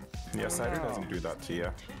shit? Yeah, cider doesn't do that to you.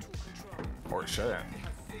 Or it shouldn't.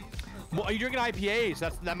 Well, are you drinking IPAs?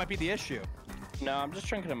 That might be the issue. No, I'm just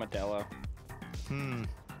drinking a Modelo.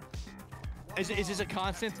 Is this a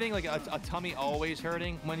constant thing? Like a tummy always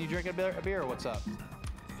hurting when you drink a beer, or what's up?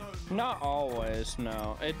 Not always,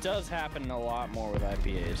 no. It does happen a lot more with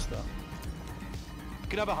IPAs, though. You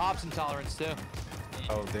could have a hops intolerance, too.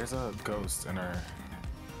 Oh, there's a ghost in her.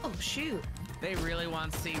 Oh shoot. They really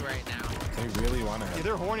want C right now. They really want Yeah, to.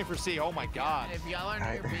 they're horny for C. Oh my god. If y'all are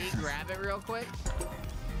near B, grab it real quick.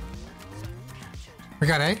 We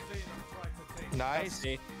got A. Nice.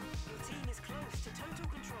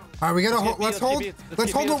 All right, we gotta Let's let's get B, hold. let's get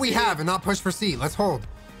Let's B, hold what let's we get B. have and not push for C. Let's hold.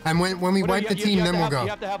 And when we Well, no, wipe the you team, have then to we'll have- go. You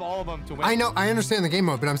have to have all of them to win. I know. I understand the game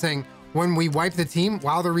mode, but I'm saying when we wipe the team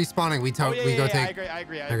while they're respawning, we Oh, yeah, we go yeah, take. I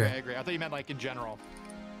agree. Okay. I agree. I thought you meant like in general.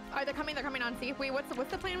 Oh, they're coming on C. Wait, what's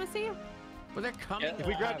the plan with C? Well, they're coming. Yeah,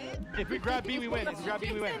 If we grab B, we win. If we grab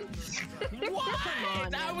B, we win. What?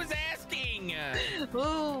 on, I man. was asking.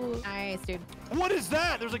 Ooh. Nice, dude. What is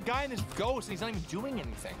that? There's a guy in this ghost and he's not even doing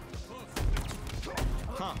anything.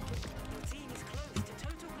 Huh.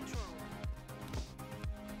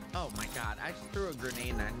 Oh my god, I just threw a grenade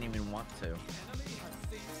and I didn't even want to.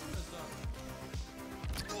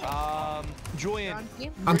 You're Julian. on C?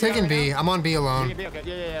 I'm taking B. I'm on B alone. Okay,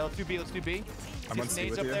 yeah. Let's do B. I'm Get on some C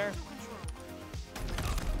nades with up you. there.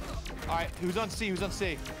 All right, who's on C?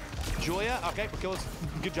 Julia. Okay, kill us.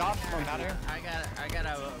 Good job. I'm out of here. I got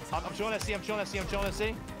a. I'm showing us C.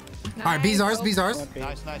 All right, B's ours. B's ours.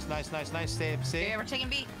 Nice. Save. Yeah, we're taking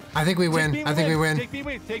B. I think we win. I think we win. Take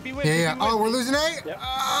B win. Yeah. Oh, we're losing A.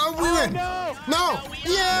 We win. No. No.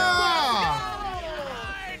 Yeah.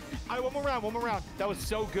 All right, one more round. That was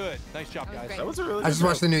so good. Nice job, guys. That was a really. I just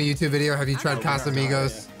watched the new YouTube video. Have you tried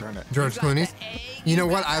Casamigos? Darn it. George Clooney's. You know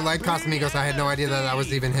what? I like Casamigos. I had no idea that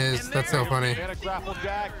was even his. That's so funny. We got a grapple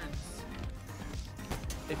jack.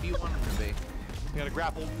 If you want him to be. We got a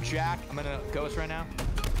grapple jack. I'm gonna ghost right now.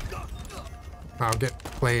 I'll get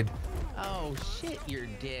played. Oh shit, your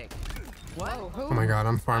dick. What? Who? Oh my god,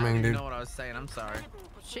 I'm I farming, don't even dude. know what I was saying. I'm sorry.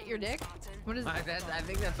 Shit your dick? What is I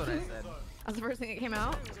think that's what I said. That's the first thing that came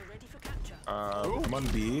out? I'm on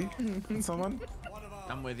B. Someone?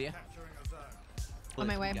 I'm with you. On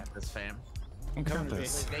my way. You got this, fam. I'm coming to B.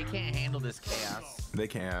 This. They can't handle this chaos. They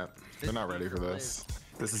can't. They're not ready for this.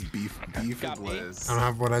 This is beef Got with me. Liz. I don't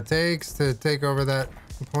have what it takes to take over that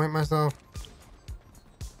point myself.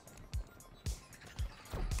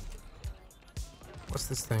 What's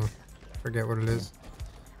this thing? Forget what it is.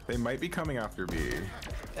 They might be coming after B.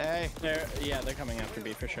 Hey. They're coming after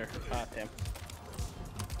B for sure. Ah, damn.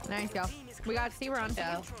 Nice, y'all. We got C. We're on C.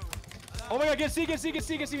 Oh my god, get C.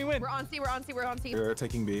 We win. We're on C. They're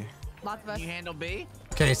taking B. Lots of us. Can you handle B?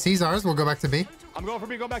 Okay, C's ours. We'll go back to B. I'm going for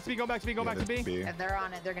B. Go back to B. Go back to B. If they're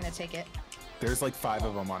on it, they're gonna take it. There's like 5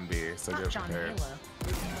 of them on B, so Not get John prepared. Halo.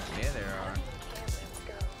 Yeah, there are.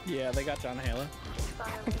 Yeah, they got John Halo.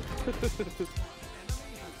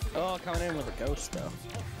 Oh, coming in with a ghost though.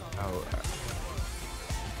 Oh,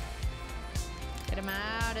 Get him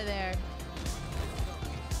out of there.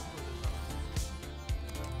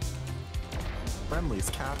 friendly's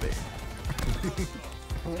capping.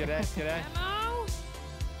 Get A. Ammo!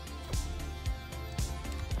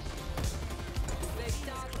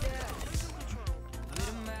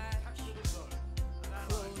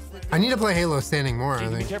 I need to play Halo standing more, I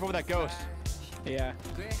Be think. careful with that ghost. Yeah.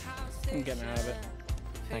 I'm getting out of it.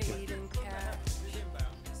 Thank you.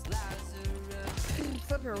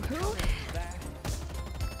 Flipper, who?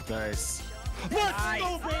 Nice. Let's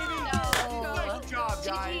go, baby! Nice job,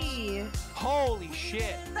 guys. GG. Holy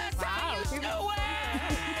shit.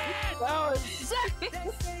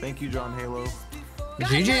 Thank you, John Halo.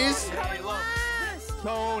 GG's.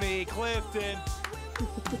 Tony Clifton.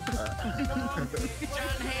 John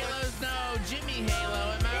Halo's no Jimmy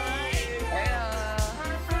Halo, am I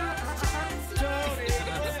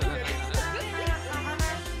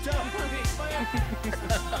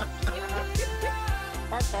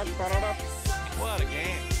What a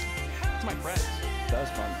game. It's my friends. That was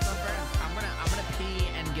fun. right? I'm gonna pee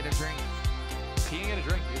and get a drink. He ain't gonna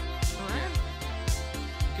drink, dude.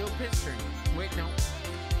 Go piss drink. Wait, no.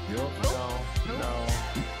 No.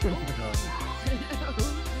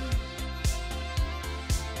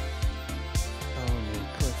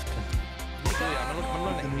 Julia, I'm gonna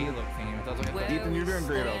learn the Halo theme. It doesn't get Ethan, you're doing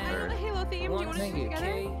great out The there. Halo theme. Do you want to sing together?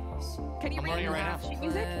 Can you I'm read learning it right now. sheet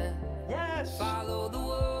music? Yes. Okay,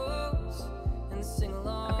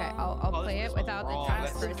 I'll play it without the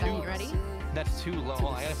tracks for a second. Ready? That's too low.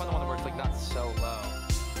 Hold on, I gotta find the one that works like not so low.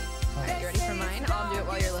 Alright, you ready for mine? I'll do it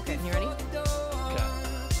while you're looking. You ready? Okay.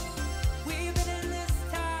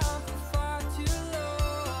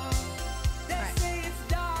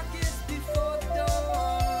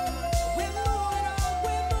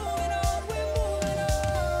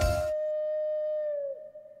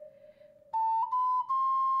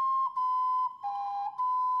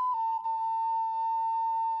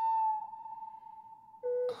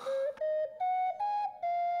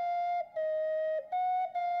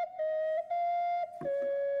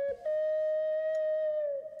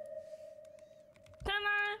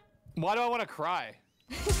 Why do I want to cry?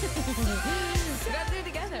 We gotta do it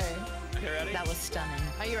together. You ready? That was stunning.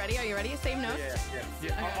 Are you ready? Are you ready? Same notes?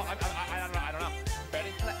 Yeah. I don't know. Ready?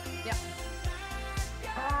 Okay, yeah.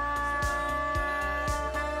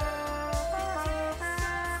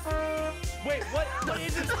 Wait, what? What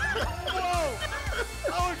is it? Whoa!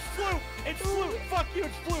 Oh, it's flute! It's flute! Fuck you,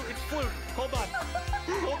 it's flute! It's flute! Hold on.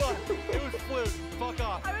 Hold on. It was flute. Fuck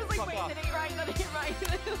off. I was like, Fuck wait, off. did it right? Did it right?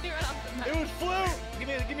 Did it right off the bat? It was flute! Give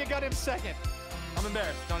me a goddamn second. I'm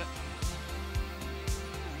embarrassed. Don't it?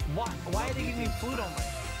 Why are they giving me flute on my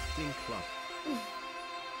Ding club.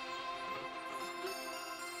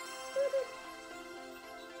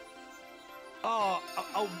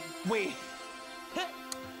 Oh, wait.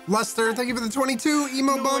 Luster, thank you for the 22.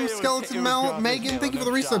 Emo No Bum, way, it was Skeleton Mel, Johnson, Megan, Taylor, thank you for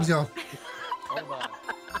no the shot. resubs, y'all. Hold on.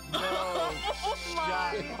 No Oh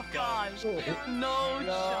my gosh. No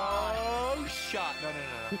shot. No shot.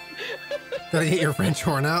 No. Gotta get your French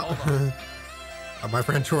horn out. My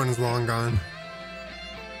French horn is long gone.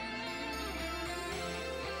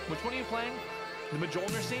 Which one are you playing? The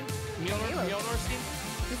Mjolnir scene? Mjolnir scene?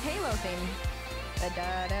 This Halo theme. Da,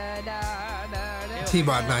 da, da, da, da, da,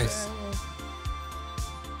 T-Bot, da, nice. da.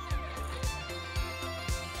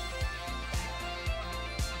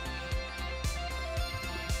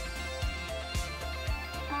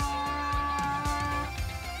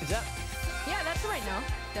 Is that? Yeah, that's the right note.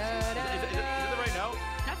 Da, da, Is it the right note?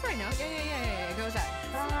 That's the right note. Yeah. It goes that.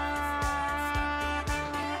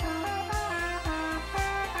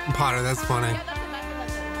 Potter, that's funny. Yeah,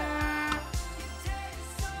 that's it.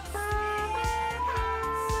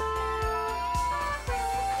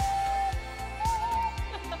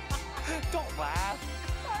 Don't laugh.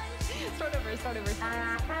 Start over.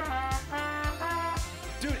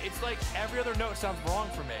 Dude, it's like every other note sounds wrong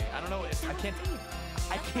for me. I don't know. I can't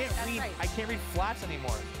That's read. right. I can't read flats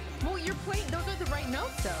anymore. Well, you're playing. Those are the right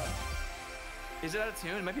notes, though. Is it out of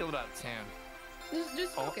tune? It might be a little out of tune.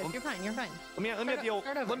 Just Oh, focus. You're fine. Let me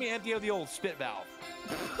empty the old spit valve.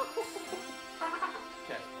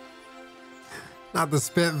 Okay. Not the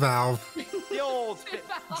spit valve. The old spit.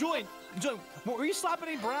 Julian, were you slapping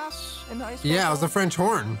any brass in high school? Yeah, it was a French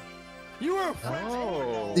horn. You were.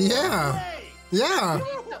 Oh. Yeah. Yeah.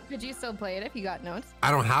 Could you still play it if you got notes?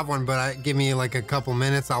 I don't have one, but give me like a couple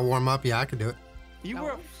minutes. I'll warm up. Yeah, I could do it. You Oh,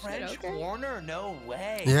 were a shit, French okay. horner? No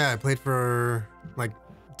way. Yeah, I played for like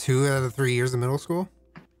 2 out of the 3 years of middle school.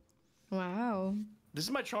 Wow. This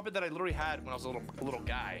is my trumpet that I literally had when I was a little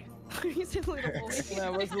guy. He's a little boy.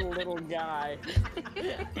 That was a little guy.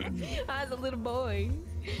 I was a little boy.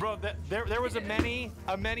 Bro, there was a many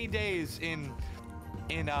days in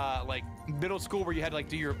like middle school where you had to like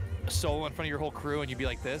do your solo in front of your whole crew and you'd be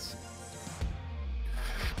like this.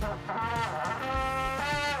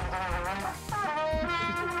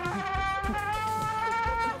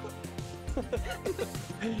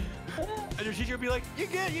 And your teacher would be like, you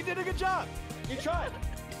did a good job. You tried.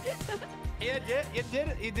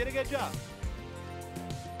 You did a good job.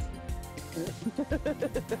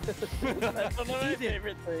 That's one of my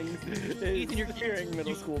favorite things. Ethan, you're hearing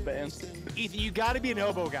middle school bands. Ethan, you gotta be an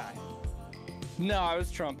oboe guy. No, I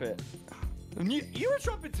was trumpet. And you were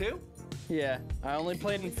trumpet too? Yeah, I only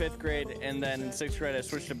played in 5th grade, and then in 6th grade I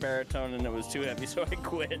switched to baritone, and it was too heavy, so I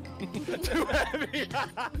quit. Too heavy.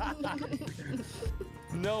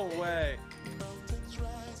 No way.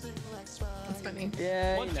 That's funny.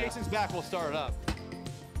 Yeah, Once Jason's back, we'll start it up.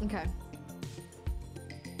 Okay.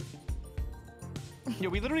 Yeah,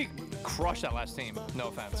 we literally crushed that last team. No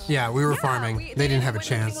offense. Yeah, we were Yeah, farming. They didn't have a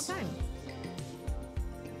win every chance. single time.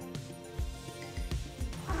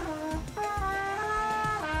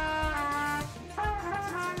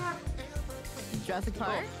 Jurassic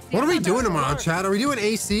Park? What are we doing tomorrow, Chad? Are we doing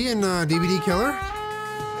AC and DVD Killer?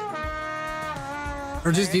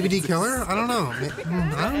 Or just DVD Killer? I don't know.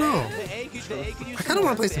 I don't know. I kind of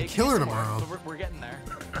want to play some Killer tomorrow. So we're getting there.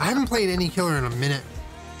 I haven't played any Killer in a minute.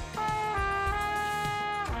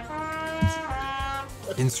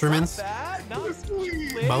 Instruments? No,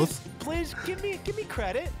 Both? Please give me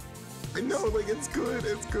credit. I know, like it's good.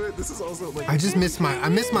 It's good. This is also like. I just miss my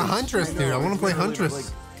Huntress, dude. I want to play Huntress. Like,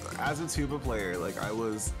 as a tuba player, like I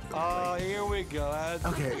was. Oh, here we go.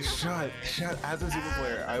 Okay, shut. As a tuba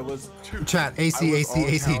player, I was. Chat,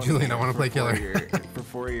 AC, Julian, I want to play Killer. For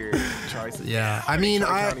 4 years, Yeah, I mean,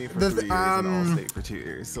 for 2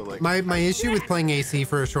 years. So like. my issue with playing AC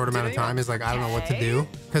for a short amount of time is like I don't know what to do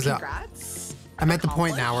because I'm at the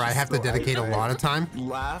point now where I have to dedicate a lot of time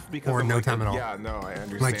or no time at all. Yeah, no, I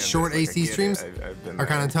understand. Like short AC streams are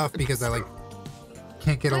kind of tough because I like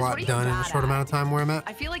can't get a lot done in a short amount of time where I'm at.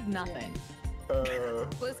 I feel like nothing.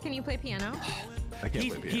 Liz, can you play piano? I can't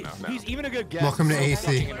play piano. No. He's even a good guest. Welcome to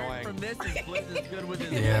AC. From this is Blizz is good with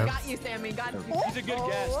his Yeah. Got you, Sammy. Got you. He's a good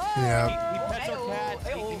guest. Yeah. He pets our cats.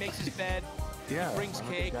 He makes his bed. Yeah. He brings I'm a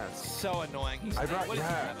good cake. guest. So annoying. He's I brought what is he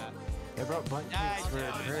yeah. doing? I brought bundt cakes for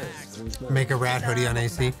Chris. Make a rat hoodie on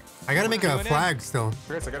AC. I gotta make a flag still.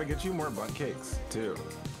 Chris, I gotta get you more bundt cakes too.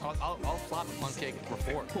 I'll flop a bundt cake for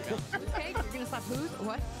 4. Okay, you're gonna slap who's?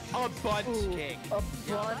 What? A bundt cake. A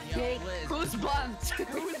butt cake. Who's bunt?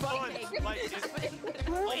 Who's butt cake? Oh my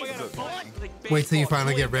god, a bundt. Like Wait till you baseball,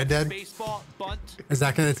 finally get Red Dead. Baseball, bunt. Is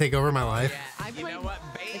that gonna take over my life? I You know what?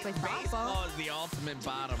 Baseball is the ultimate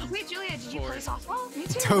bottom. Wait, Julia, did you play softball? Me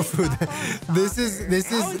too. Tofu. This is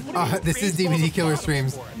DVD Killer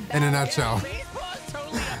streams in a nutshell. Baseball is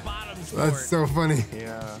totally a bottom sport. That's so funny.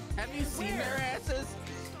 Yeah. Have you seen their asses?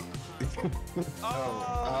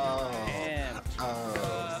 Damn.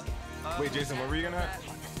 Wait, Jason, what were you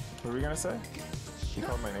gonna say? You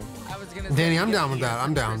called my name. I was gonna Danny, say, I'm down with that.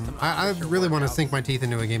 I'm down. I really want to sink my teeth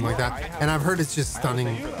into a game like that. And I've heard it's just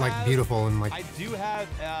stunning, like beautiful, and like I do have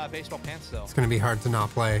baseball pants though. it's gonna be hard to not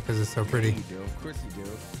play because it's so pretty. You do. Of course you do.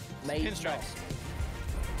 Pinstripes.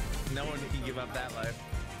 No one can give up that life.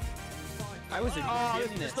 I was a This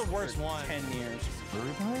gymnast is the worst for one. 10 years. What are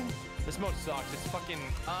we playing? This mode sucks. It's fucking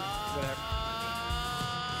whatever.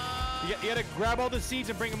 You gotta grab all the seeds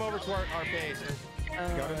and bring them over to our base.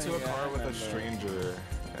 Got into a car with a stranger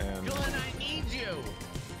and. Glenn, I need you.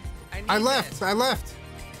 I need left. this. I left.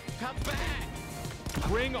 Come back.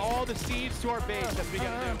 Bring all the seeds to our base. That's what we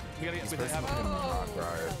gotta do. We gotta get. We gotta have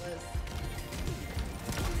Right.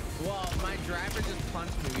 Well, my driver just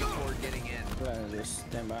punched me before getting in. I'll just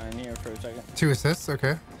stand behind here for a second. 2 assists.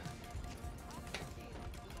 Okay.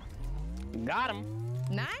 Got him.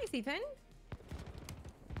 Nice, Ethan.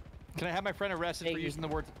 Can I have my friend arrested for using the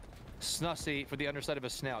word snussy for the underside of a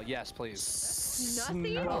snail? Yes, please.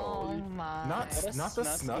 Nothing. Oh my. Not the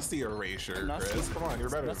snussy erasure, Chris. Come on, you're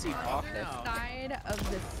better. Snussy pocket. Side of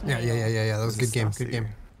the Yeah. snail. That was a good game. Good game.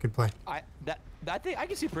 Good play. I think I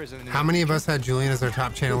can see prison. How many of us had Julian as our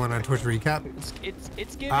top channel on our Twitch recap?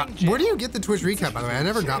 It's giving. Where do you get the Twitch recap, by the way? I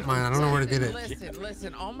never got mine. I don't know where to get it.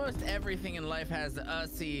 Listen. Almost everything in life has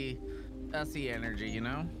ussy energy, you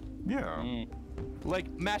know? Yeah. Like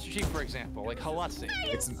Master Chief, for example, like Halassi.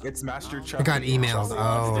 It's Master Chuffy. I got emailed.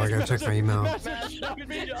 Oh, I gotta check my email.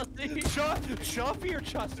 Chuffy or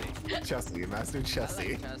Chussy? Chessie, Master I Chessie.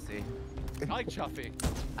 like Chelsea. I like Chuffy.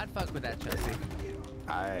 I'd fuck with that Chelsea.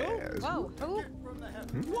 Whoa, who?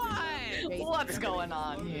 What's going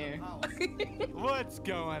on here? What's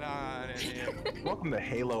going on in here? Welcome to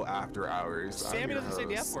Halo After Hours. I'm Sammy your doesn't say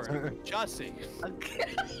the F host. word. Chussy.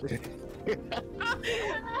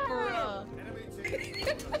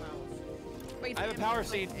 Wait, I have a power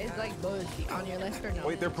seed. Is like bullshit on your list or no?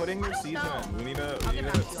 Wait, they're putting your seeds in. We need to.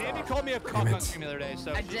 Sammy called me a cuck on stream the other day,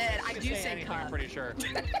 so I did. I do say anything, I'm cuck. pretty sure.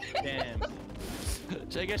 Damn.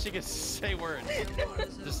 So I guess she could say words.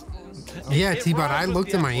 Just, Yeah, it T-Bot, I rhymes with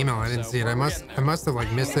looked the in my F email. word, I didn't so see it. I we're must getting have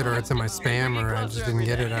like missed it, or it's in my spam, or I just didn't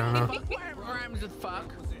get it. I don't know. Rhymes with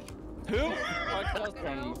fuck. Who? What does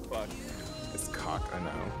rhyme with fuck? It's cock, I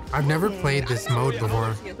know. I've never played this mode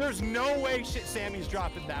before. There's no way shit Sammy's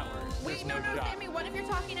dropping that word. There's Wait, no, shot. Sammy, what if you're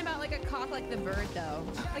talking about like a cock like the bird though?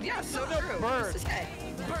 Like, yeah, so Bird.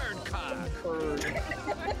 Bird cock.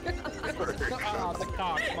 Ah, the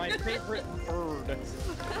cock, my favorite bird.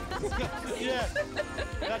 Yeah,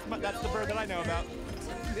 that's the bird that I know about.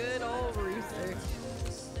 Good old rooster.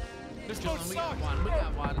 This mode We sucks.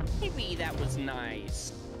 got one. Maybe that was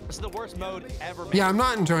nice. This is the worst mode ever made. Yeah, I'm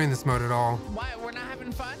not enjoying this mode at all. Why? We're not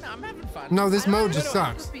having fun? I'm having fun. No, this mode just What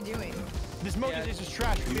are we sucks. supposed to be doing? This mode is just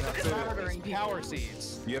trash. You have to Murdering people. power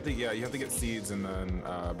seeds. You have to get seeds and then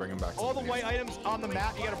bring them back. To All the base. white items on the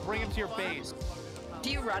map, you gotta bring them to your base. Do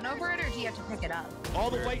you run over it or do you have to pick it up? All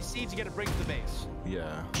the white seeds you gotta bring to the base.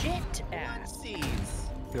 Yeah. Shit ass seeds.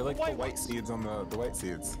 They're like the white seeds on the white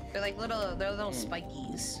seeds. They're like little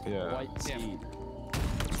spikies. Yeah. White seed.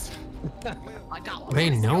 I got They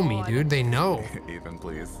know me, dude. They know. Ethan,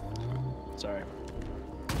 please. Sorry.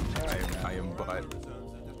 I am but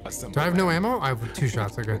a simple Do I have no man. ammo? I have 2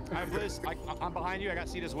 shots. Okay. I have Liz. I'm behind you. I got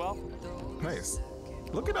seed as well. Nice.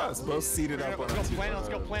 Look at us, both seated up on Let's our go plan. Let's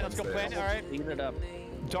go plan. Let's go plan. All right. Eat it up.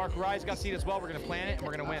 Dark Rise got seed as well. We're gonna plan it and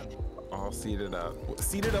we're gonna win. All seated up.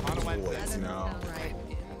 Seated up On with a the Wednesday. boys, you know.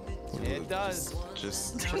 It does.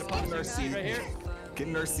 Just getting our seed. Right here.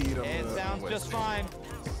 Getting our seed on It the sounds West just End. fine.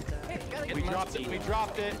 We dropped it. We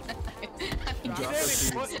dropped it. Drop our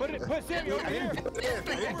seeds. Put Sammy over here. Put it in.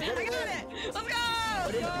 I didn't put it in. Let's go!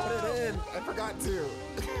 I didn't put it in. I forgot to.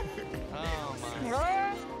 Oh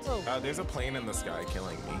my. There's a plane in the sky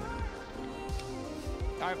killing me.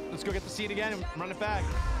 All right, let's go get the seed again and run it back.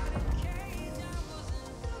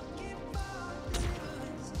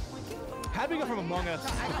 How did we go from Among Us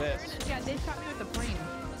to this? Yeah, they shot me with the plane.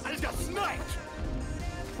 I just got sniped.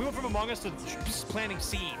 We went from Among Us to just planting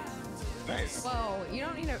seed. Nice. Whoa, you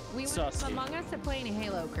don't need to. We went Sussy. from Among Us to playing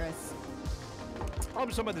Halo, Chris. I'm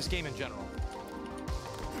just talking about this game in general.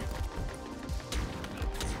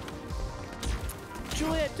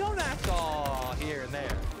 Juliet, don't act all here and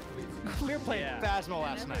there. We were playing Phasmo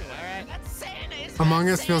last night, all right? Among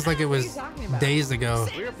Us feels like it was days ago.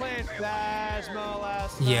 We were playing Phasmo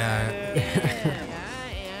last night. Yeah.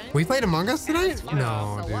 We played Among Us tonight?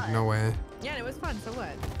 No, So dude, what? no way. Yeah, it was fun. So what?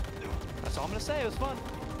 That's all I'm gonna say. It was fun.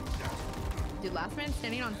 Dude, Last Man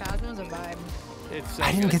Standing on Phasmo is a vibe. It's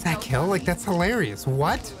I didn't get that kill? Like, that's hilarious.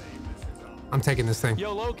 What? I'm taking this thing.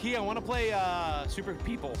 Yo, low key, I want to play Super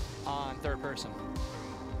People on third person.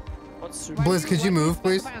 What's super? Blizz, could you move,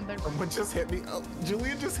 please? Someone just hit me. Oh,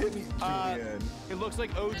 Julian just hit me. Julian. It looks like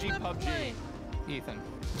OG PUBG. Ethan.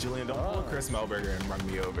 Julian, don't pull Chris Melberger and run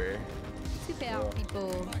me over. Super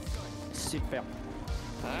people. Super. All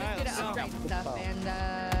right, Good let's go. upgrade stuff and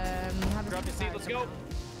have a Grab the seat. Let's go.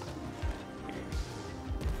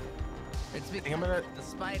 It's I'm because gonna- the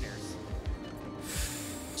spiders.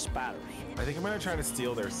 Spatters. I think I'm gonna try to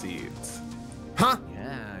steal their seeds. Huh?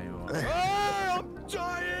 Yeah, you are. Oh, I'm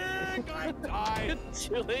dying! I died.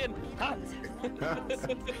 Julian.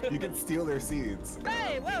 You can steal their seeds.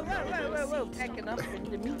 Hey, whoa. Packing up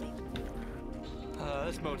into me.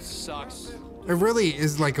 This mode sucks. It really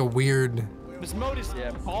is like a weird. This mode is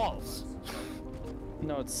balls.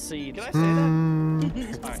 No, it's seed. Can I say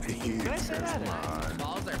that? Seeds. Can I say that? Come on.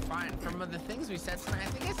 Balls are fine. From the things we said tonight, I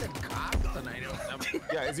think I said cock tonight or something.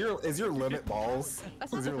 Yeah, is your limit balls?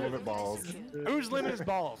 Is your limit balls? Whose limit is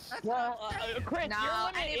balls? Well, Chris, No, your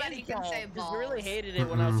limit anybody is can say balls. You really balls. hated it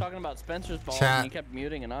when I was talking about Spencer's balls, Chat. and you kept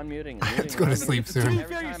muting and unmuting and I have muting. to go to and sleep unmuting. To soon. be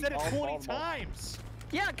Every fair, you time, said it balls, 20 balls, balls. times.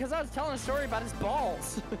 Yeah, because I was telling a story about his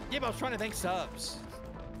balls. Yeah, but I was trying to thank subs.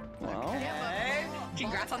 Well, Hey,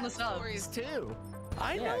 congrats on the subs. too.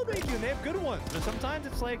 I know they do. They have good ones. But sometimes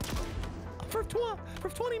it's like, for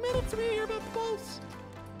 20 minutes we hear about the balls.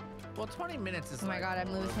 Well, 20 minutes is Oh my like, god,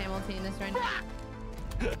 I'm Lewis Hamilton in this right now.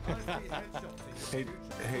 Hey,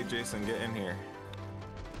 Jason, get in here.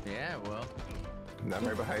 Yeah, well. I'm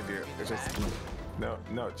right behind you. It's just no,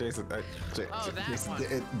 Jason. Oh, that Jason, one.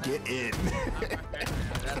 get in.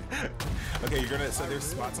 Okay, you're gonna. So there's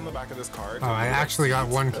spots on the back of this card. Oh, I actually got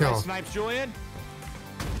one kill. Snipes, Julian.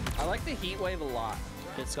 I like the heat wave a lot.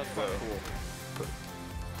 It's so cool.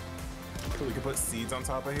 We could put seeds on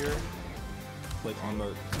top of here, like on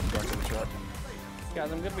the back of the truck.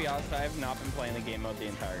 Guys, I'm gonna be honest. I have not been playing the game mode the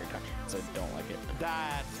entire time, so I don't like it.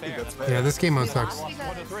 That's fair. That's That's fair. Yeah, this game mode sucks. One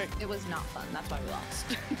to three. It was not fun. That's why we lost.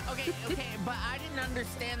 Okay, but I didn't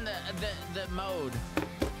understand the mode.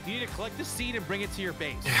 You need to collect the seed and bring it to your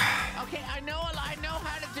base. Okay, I know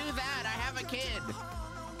how to do that. I have a kid.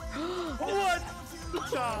 What?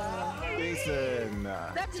 Jason.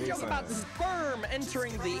 That's a Jason. joke about the sperm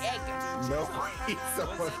entering the egg. No, please,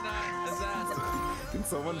 someone. Can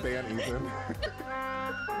someone ban Ethan?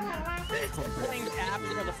 Playing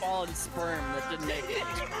after the fallen sperm that didn't make it.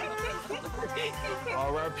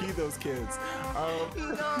 R.I.P. those kids.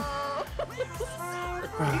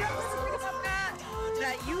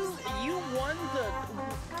 That you won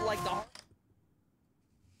the like the.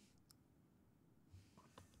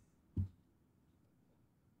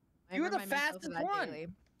 You were the fastest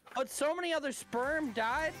one. But so many other sperm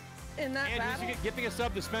died in that And battle. you gifting a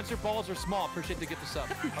sub. The Spencer balls are small. Appreciate the gift of sub.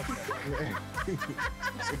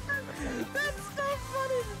 That's so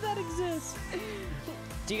funny that exists.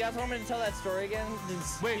 Do you guys want me to tell that story again?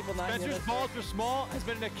 Does Wait, people not hear Spencer's that balls are small has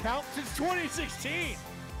been an account since 2016.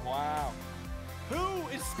 Wow. Who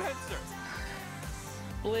is Spencer?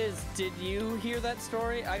 Blizz, did you hear that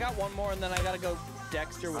story? I got one more, and then I gotta go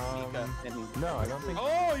Dexter with Mika. And No, I don't think.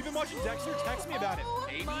 Oh, you've been watching Dexter? Text me about it. Oh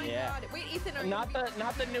Baby. my Yeah. god. Wait, Ethan, are not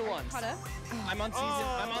the new ones. caught up? I'm on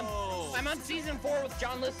season. I'm on season 4 with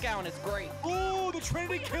John Lithgow, and it's great. Oh, the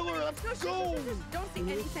Trinity Killer. Let's go. Don't say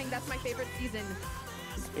anything. That's my favorite season.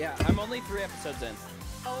 Yeah, I'm only 3 episodes in.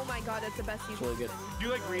 Oh my god, that's the best season. really good. Do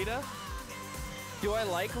you like Rita? Do I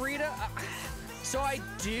like Rita? So I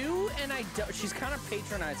do, and I don't. She's kind of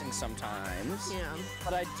patronizing sometimes. Yeah.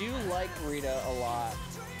 But I do like Rita a lot.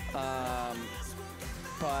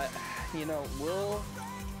 But you know, we'll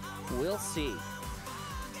see.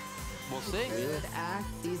 We'll see. Good ass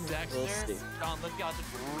season. Dexter, We'll see. John Lithgow's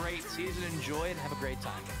a great season. Enjoy it and have a great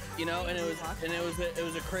time. You know, and it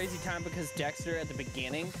was a crazy time because Dexter at the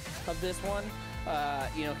beginning of this one,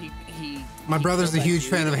 you know, he My brother's a killed that huge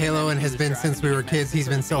dude, fan of and Halo then and he has was been driving since we to were kids. He's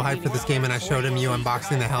been so hyped for this game, and I Mexico. showed him you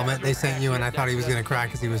unboxing the helmet they sent you, and I thought he was gonna cry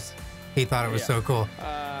because he thought it was so cool.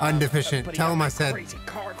 Undeficient. But he Tell got him I that said crazy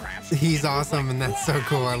car crash. he's He was awesome, like, and that's so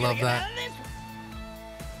cool. I love that.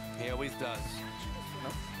 He always does.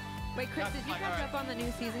 Wait, Chris, did you catch up on the new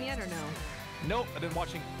season yet or no? Nope, I've been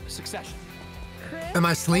watching Succession. Chris? Am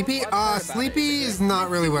I sleepy? Sleepy is not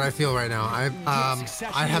really what I feel right now. I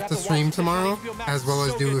have to stream tomorrow, as well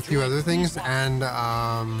as do a few other things, and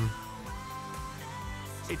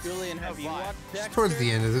Julian, have you watched Dexter? towards the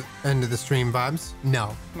end of the stream vibes.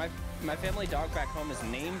 No. My family dog back home is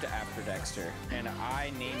named after Dexter, and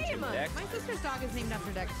I named him Damn, Dexter. my sister's dog is named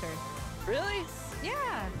after Dexter. Really?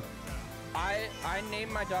 Yeah. I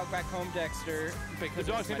named my dog back home Dexter because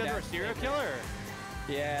The it dog's was my named after a dad's serial favorite. killer?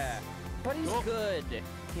 Yeah, but he's Cool. good.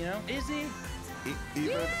 You know? Is he?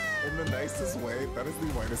 Even in the nicest way, that is the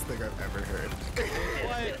whitest thing I've ever heard.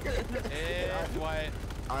 What? It's what?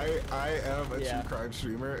 I am a Yeah. true crime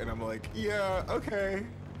streamer, and I'm like, yeah, okay,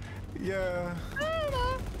 yeah.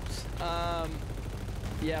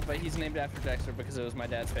 Yeah, but he's named after Dexter because it was my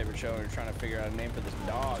dad's favorite show, and we were trying to figure out a name for this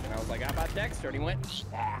dog, and I was like, how about Dexter? And he went,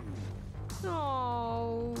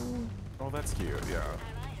 Oh. Oh, that's cute. Yeah,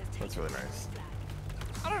 that's really nice.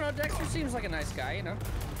 I don't know, Dexter seems like a nice guy, you know?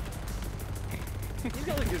 He's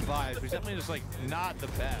got like good vibes, but he's definitely just like not the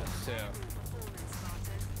best, too.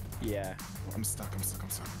 Yeah. I'm stuck.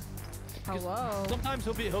 Hello. Sometimes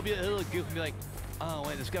he'll look goof and be like, oh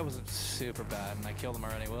wait, this guy wasn't super bad, and I killed him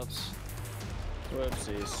already. Whoops.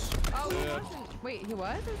 Whoopsies. Oh, he wasn't. Wait, he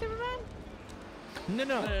was in Superman?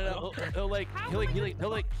 No.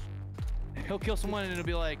 He'll kill someone and it'll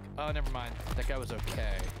be like, oh, never mind. That guy was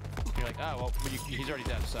okay. You're like, oh well, he's already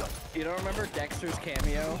dead. So. You don't remember Dexter's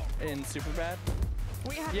cameo in Superbad?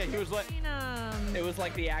 We have Yeah, he was like- seen, It was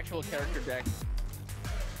like the actual character Dex.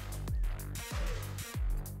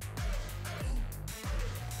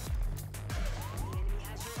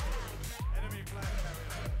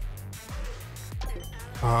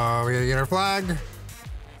 We gotta get our flag.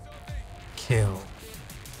 Kill.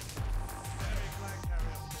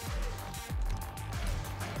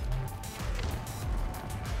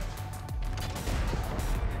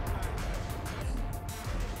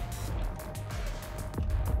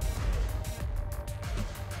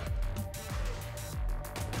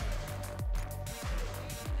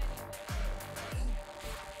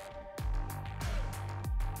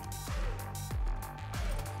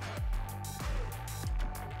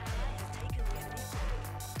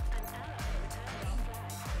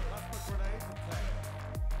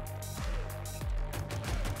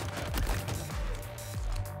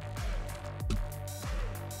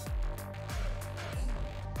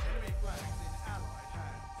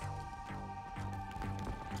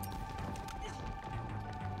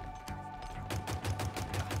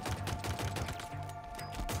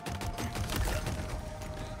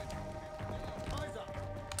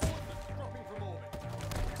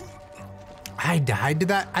 I died to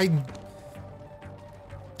that.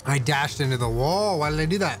 I dashed into the wall. Why did I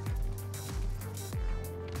do that?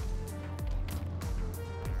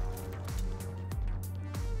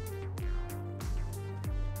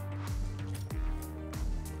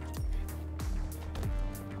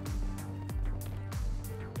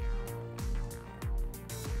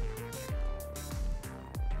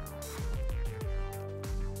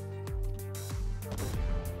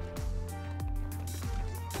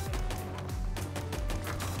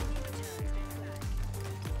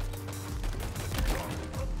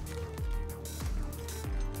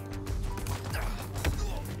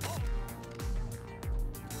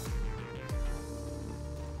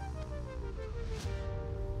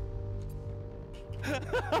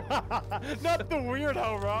 Not the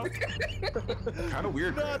weirdo, bro. Kind of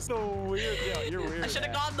weird, Not Chris. the weird. Yeah, you're weird. I should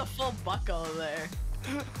have gone the full bucko there.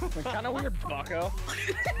 Kind of weird, bucko.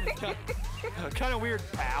 Kind of weird,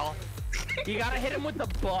 pal. You gotta hit him with the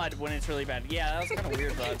bud when it's really bad. Yeah, that was kind of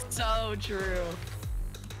weird, bud. So true.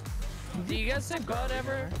 Do you guys say bud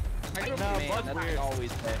ever? I grew up No, in Maine, bud's that's weird.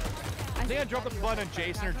 always say. I think I dropped a bud on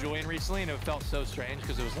Jason or Julian recently, and it felt so strange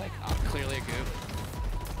because it was like clearly a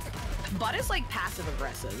goof. Bud is like passive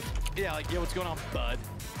aggressive. Yeah, like, yo, what's going on, bud?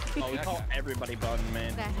 Oh, we call everybody bud in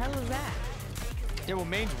Maine. The hell is that? Yeah, well,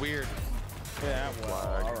 Maine's weird. Yeah,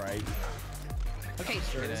 well, all right. Okay,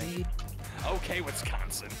 Jersey. Okay,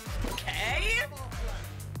 Wisconsin. Okay.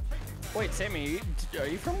 Wait, Sammy, are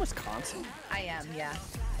you from Wisconsin? I am, yeah.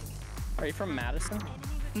 Are you from Madison?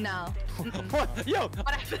 No. What? Yo,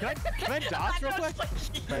 But I can I dox real quick?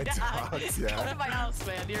 Dots, yeah. Come to my house,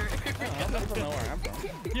 man. You're I don't know where I'm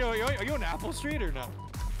from. Yo, are you on Apple Street or no?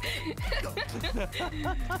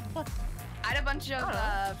 I had a bunch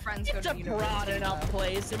of friends go It's to a university. broad enough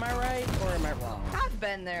place, am I right? Or am I wrong? I've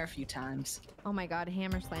been there a few times. Oh my god,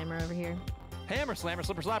 Hammer Slammer over here. Hammer, slammer,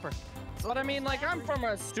 slipper, slapper. But I mean, like, I'm from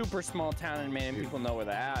a super small town in Maine, and people know where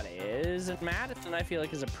that is. And Madison, I feel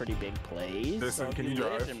like, is a pretty big place. Jason, so if can you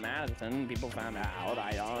lived drive? in Madison, people found out.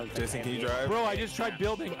 I don't. Jason, can you drive? Bro, I just tried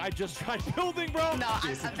building. bro. No,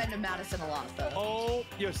 I've been to Madison a lot, though. Oh,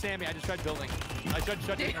 yo, Sammy, I just tried building. I tried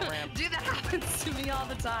shutting a ramp. Dude, that happens to me all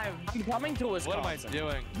the time. I'm coming to What am I Wisconsin.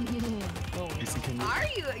 doing? Jason, can you?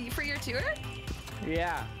 Are you for your tour?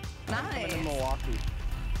 Yeah. Coming to Nice. Milwaukee.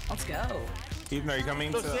 Let's go. Ethan, are you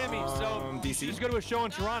coming So, to Sammy, so DC? you just go to a show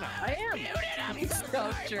in Toronto. I am. So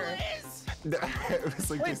true. It was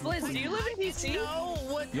like Wait, Jason- Blizz, do you live in DC? No,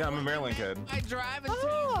 what? Yeah, I'm a Maryland kid. I drive until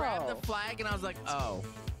you grab the flag, and I was like, oh.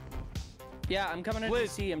 Yeah, I'm coming to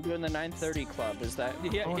Blizz. DC. I'm doing the 9:30 Club. Is that?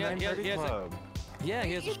 Yeah, Oh, 9:30 Club. he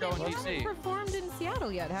has a show in You haven't DC. performed in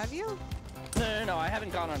Seattle yet, have you? No, I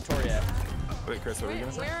haven't gone on tour yet. Wait, Chris, what were you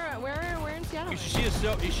gonna say? Where in Seattle? You should see a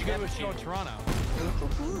show. You should go to a show in Toronto.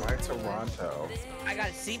 Why Toronto? I got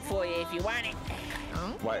a seat for you if you want it.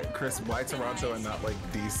 Why, Chris? Why Toronto and not like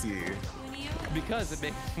DC? Because it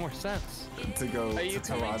makes more sense. To go Are you to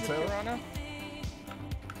coming to Toronto? Toronto?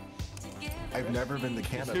 I've never been to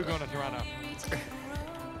Canada. Who's going to Toronto?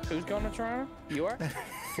 Who's going to Toronto? You are?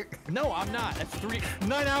 No, I'm not. That's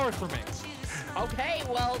 9 hours for me. Okay,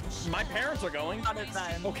 well, my parents are going.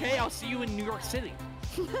 Okay, I'll see you in New York City.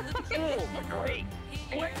 Oh, great.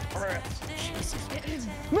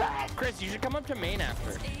 Chris, you should come up to Maine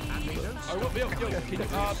after. I will be. I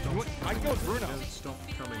can go with Bruno.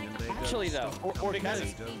 Actually, though, because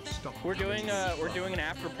we're doing an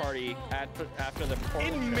after party after the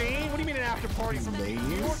Portland In show. Maine? What do you mean an after party? From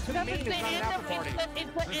New York to That's Maine is the not an end after of, party.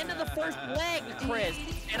 it's the end of the first leg, Chris.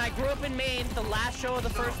 And I grew up in Maine. The last show of the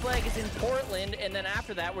first leg is in Portland, and then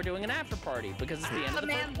after that, we're doing an after party because it's the end The of the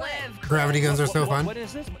man first leg. live. Gravity guns are so fun. What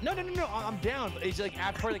is this? No. I'm down. It's like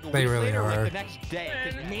after party, like a They week really later, or are. like the next day.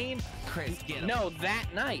 'Cause Maine. Chris, get him. No, that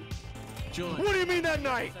night. Julian. What do you mean that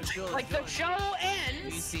night? Like the show You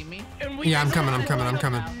ends, see me? and we. Yeah, I'm coming. I'm coming.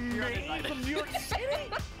 Maine from New York City?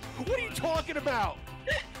 What are you talking about?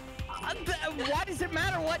 Why does it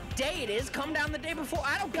matter what day it is? Come down the day before.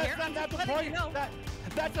 I don't care. That's not the Letting party. you know.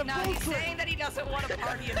 That's a No, food he's trip. saying that he doesn't want to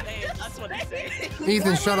party in Maine. That's what he's saying.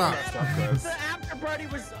 Ethan, shut up. The after party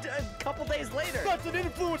was a couple days later. That's an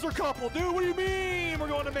influencer couple, dude. What do you mean? We're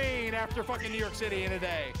going to Maine after fucking New York City in a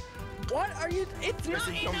day. What are you? It's not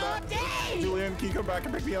Listen, in come a back. day. Julian, can you come back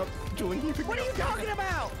and pick me up? Julian, can you pick What me are you up? talking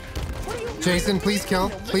about? What are you? Jason, please kill.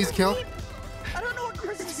 Please kill. I don't know what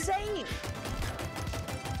Chris is saying.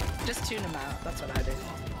 Just tune him out. That's what I do.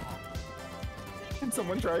 Can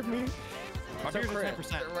someone drive me? My So beer's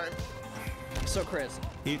Chris, at 10%. So Chris,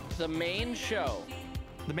 the main show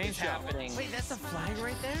The main is show. happening Wait, that's a flag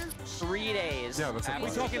right there? 3 days Yeah, that's a after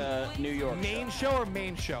flag. We talking the New York Main show or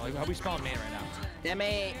main show? Like, how we spelling Maine right now?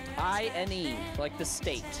 M-A-I-N-E, like the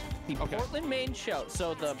state. The Okay. Portland main show.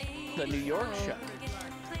 So the New York show.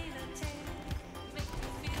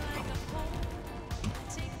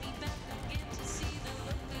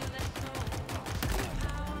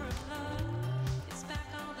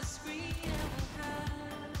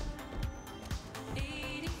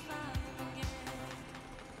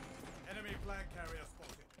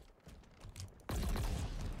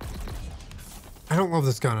 I don't love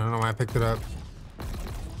this gun. I don't know why I picked it up.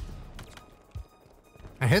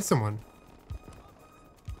 I hit someone.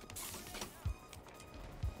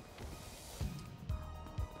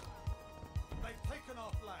 They've taken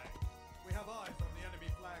our flag. We have eyes on the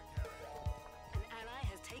enemy flag carrier. An ally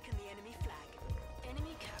has taken the enemy flag.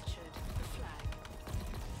 Enemy captured the flag.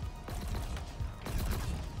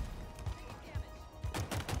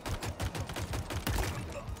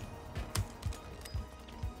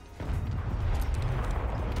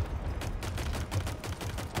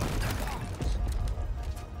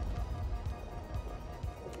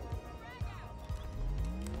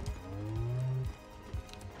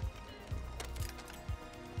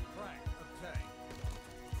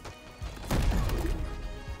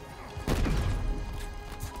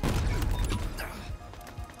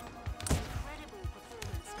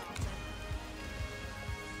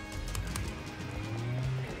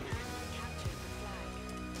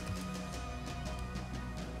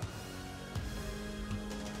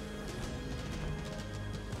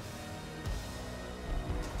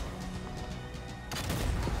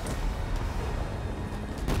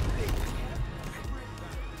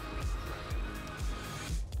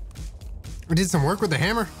 I did some work with the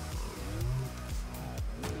hammer.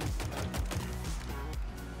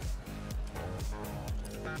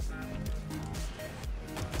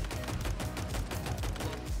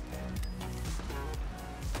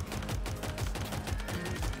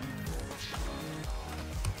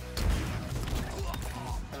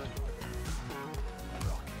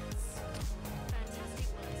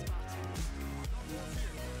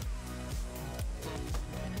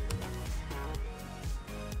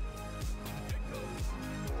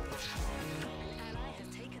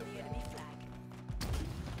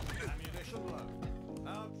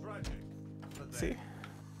 See?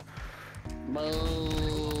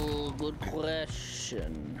 Oh, good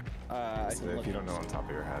question. So if you don't know on top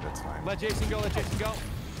of your head, it's fine. Let Jason go. Let Jason go.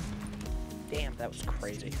 Damn, that was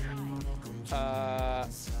crazy.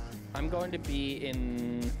 I'm going to be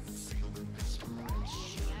in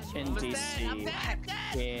DC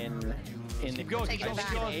in the Go, keep going,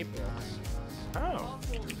 keep going. April. Oh.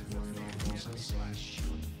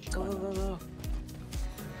 Go, go, go, go.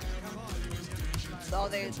 Oh,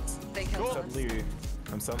 they killed us.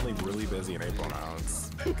 I'm suddenly really busy in April now. It's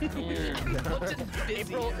weird.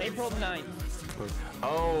 April 9th.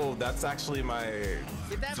 Oh, that's actually my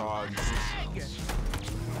dog.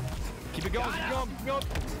 Keep it going, keep going, keep going.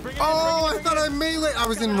 Bring it in, Oh, bring it I in, thought bring I it in. melee. I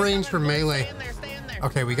was in range for melee. Stay in there, stay in there.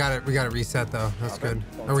 Okay, we got it reset though. That's good.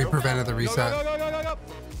 Or we prevented the Go, reset. go, go, go, go, go.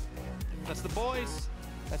 That's the boys.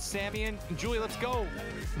 That's Sammy and Julie. Let's go.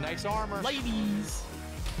 Nice armor. Ladies.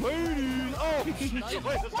 Ladies. Oh,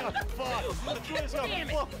 Julia's gonna fuck. Julia's gonna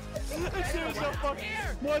fuck. Julia's gonna fuck.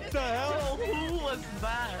 What the hell? Who was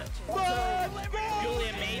that?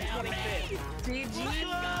 Julia, May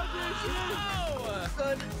 25th.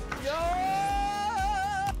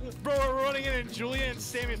 Bro, we're running in and Julia and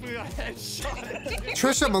Sammy's moving a headshot.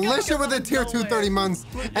 Trisha Militia with a tier 2 30 months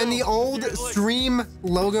and the old stream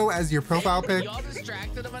logo as your profile pic. Y'all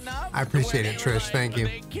distracted them enough? I appreciate When it, they were Trish. like- Thank when you.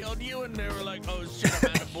 They killed you and they were like, oh shit, I'm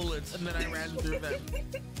out of bullets. And then I ran through them.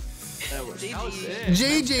 That was it.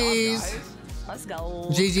 GG's. Let's go.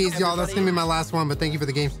 GG's, y'all. That's gonna be my last one, but thank you for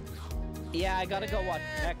the games. Yeah, I gotta go watch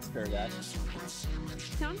Dexter, guys.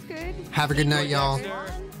 Sounds good. Have a good night, y'all.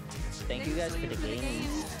 Thank you guys for the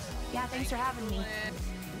games. Yeah, thanks for having me.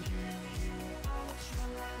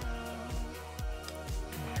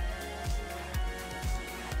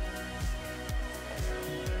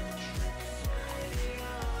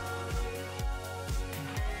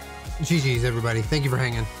 GG's, everybody. Thank you for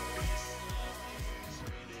hanging.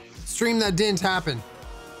 Stream that didn't happen.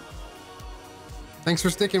 Thanks for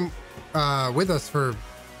sticking with us for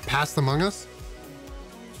Past Among Us.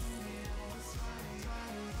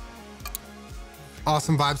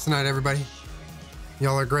 Awesome vibes tonight, everybody.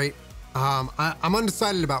 Y'all are great. I'm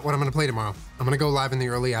undecided about what I'm gonna play tomorrow. I'm gonna go live in the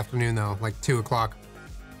early afternoon though, like 2 o'clock.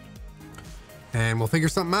 And we'll figure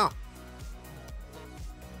something out.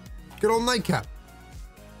 Good old nightcap.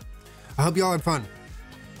 I hope y'all had fun.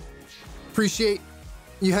 Appreciate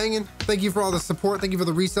you hanging. Thank you for all the support. Thank you for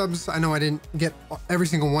the resubs. I know I didn't get every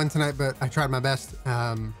single one tonight, but I tried my best.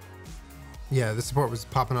 Yeah, the support was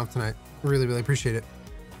popping off tonight. Really, really appreciate it.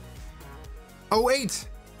 08.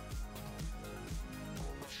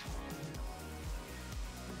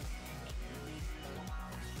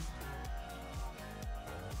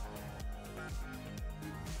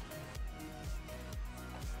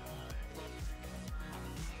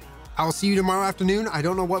 I'll see you tomorrow afternoon. I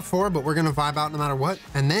don't know what for, but we're gonna vibe out no matter what.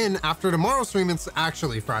 And then after tomorrow's stream, it's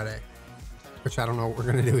actually Friday, which I don't know what we're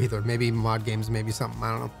gonna do either. Maybe mod games, maybe something,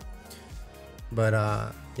 I don't know. But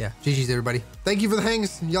yeah, GG's everybody. Thank you for the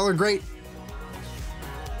hangs. Y'all are great.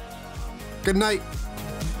 Good night.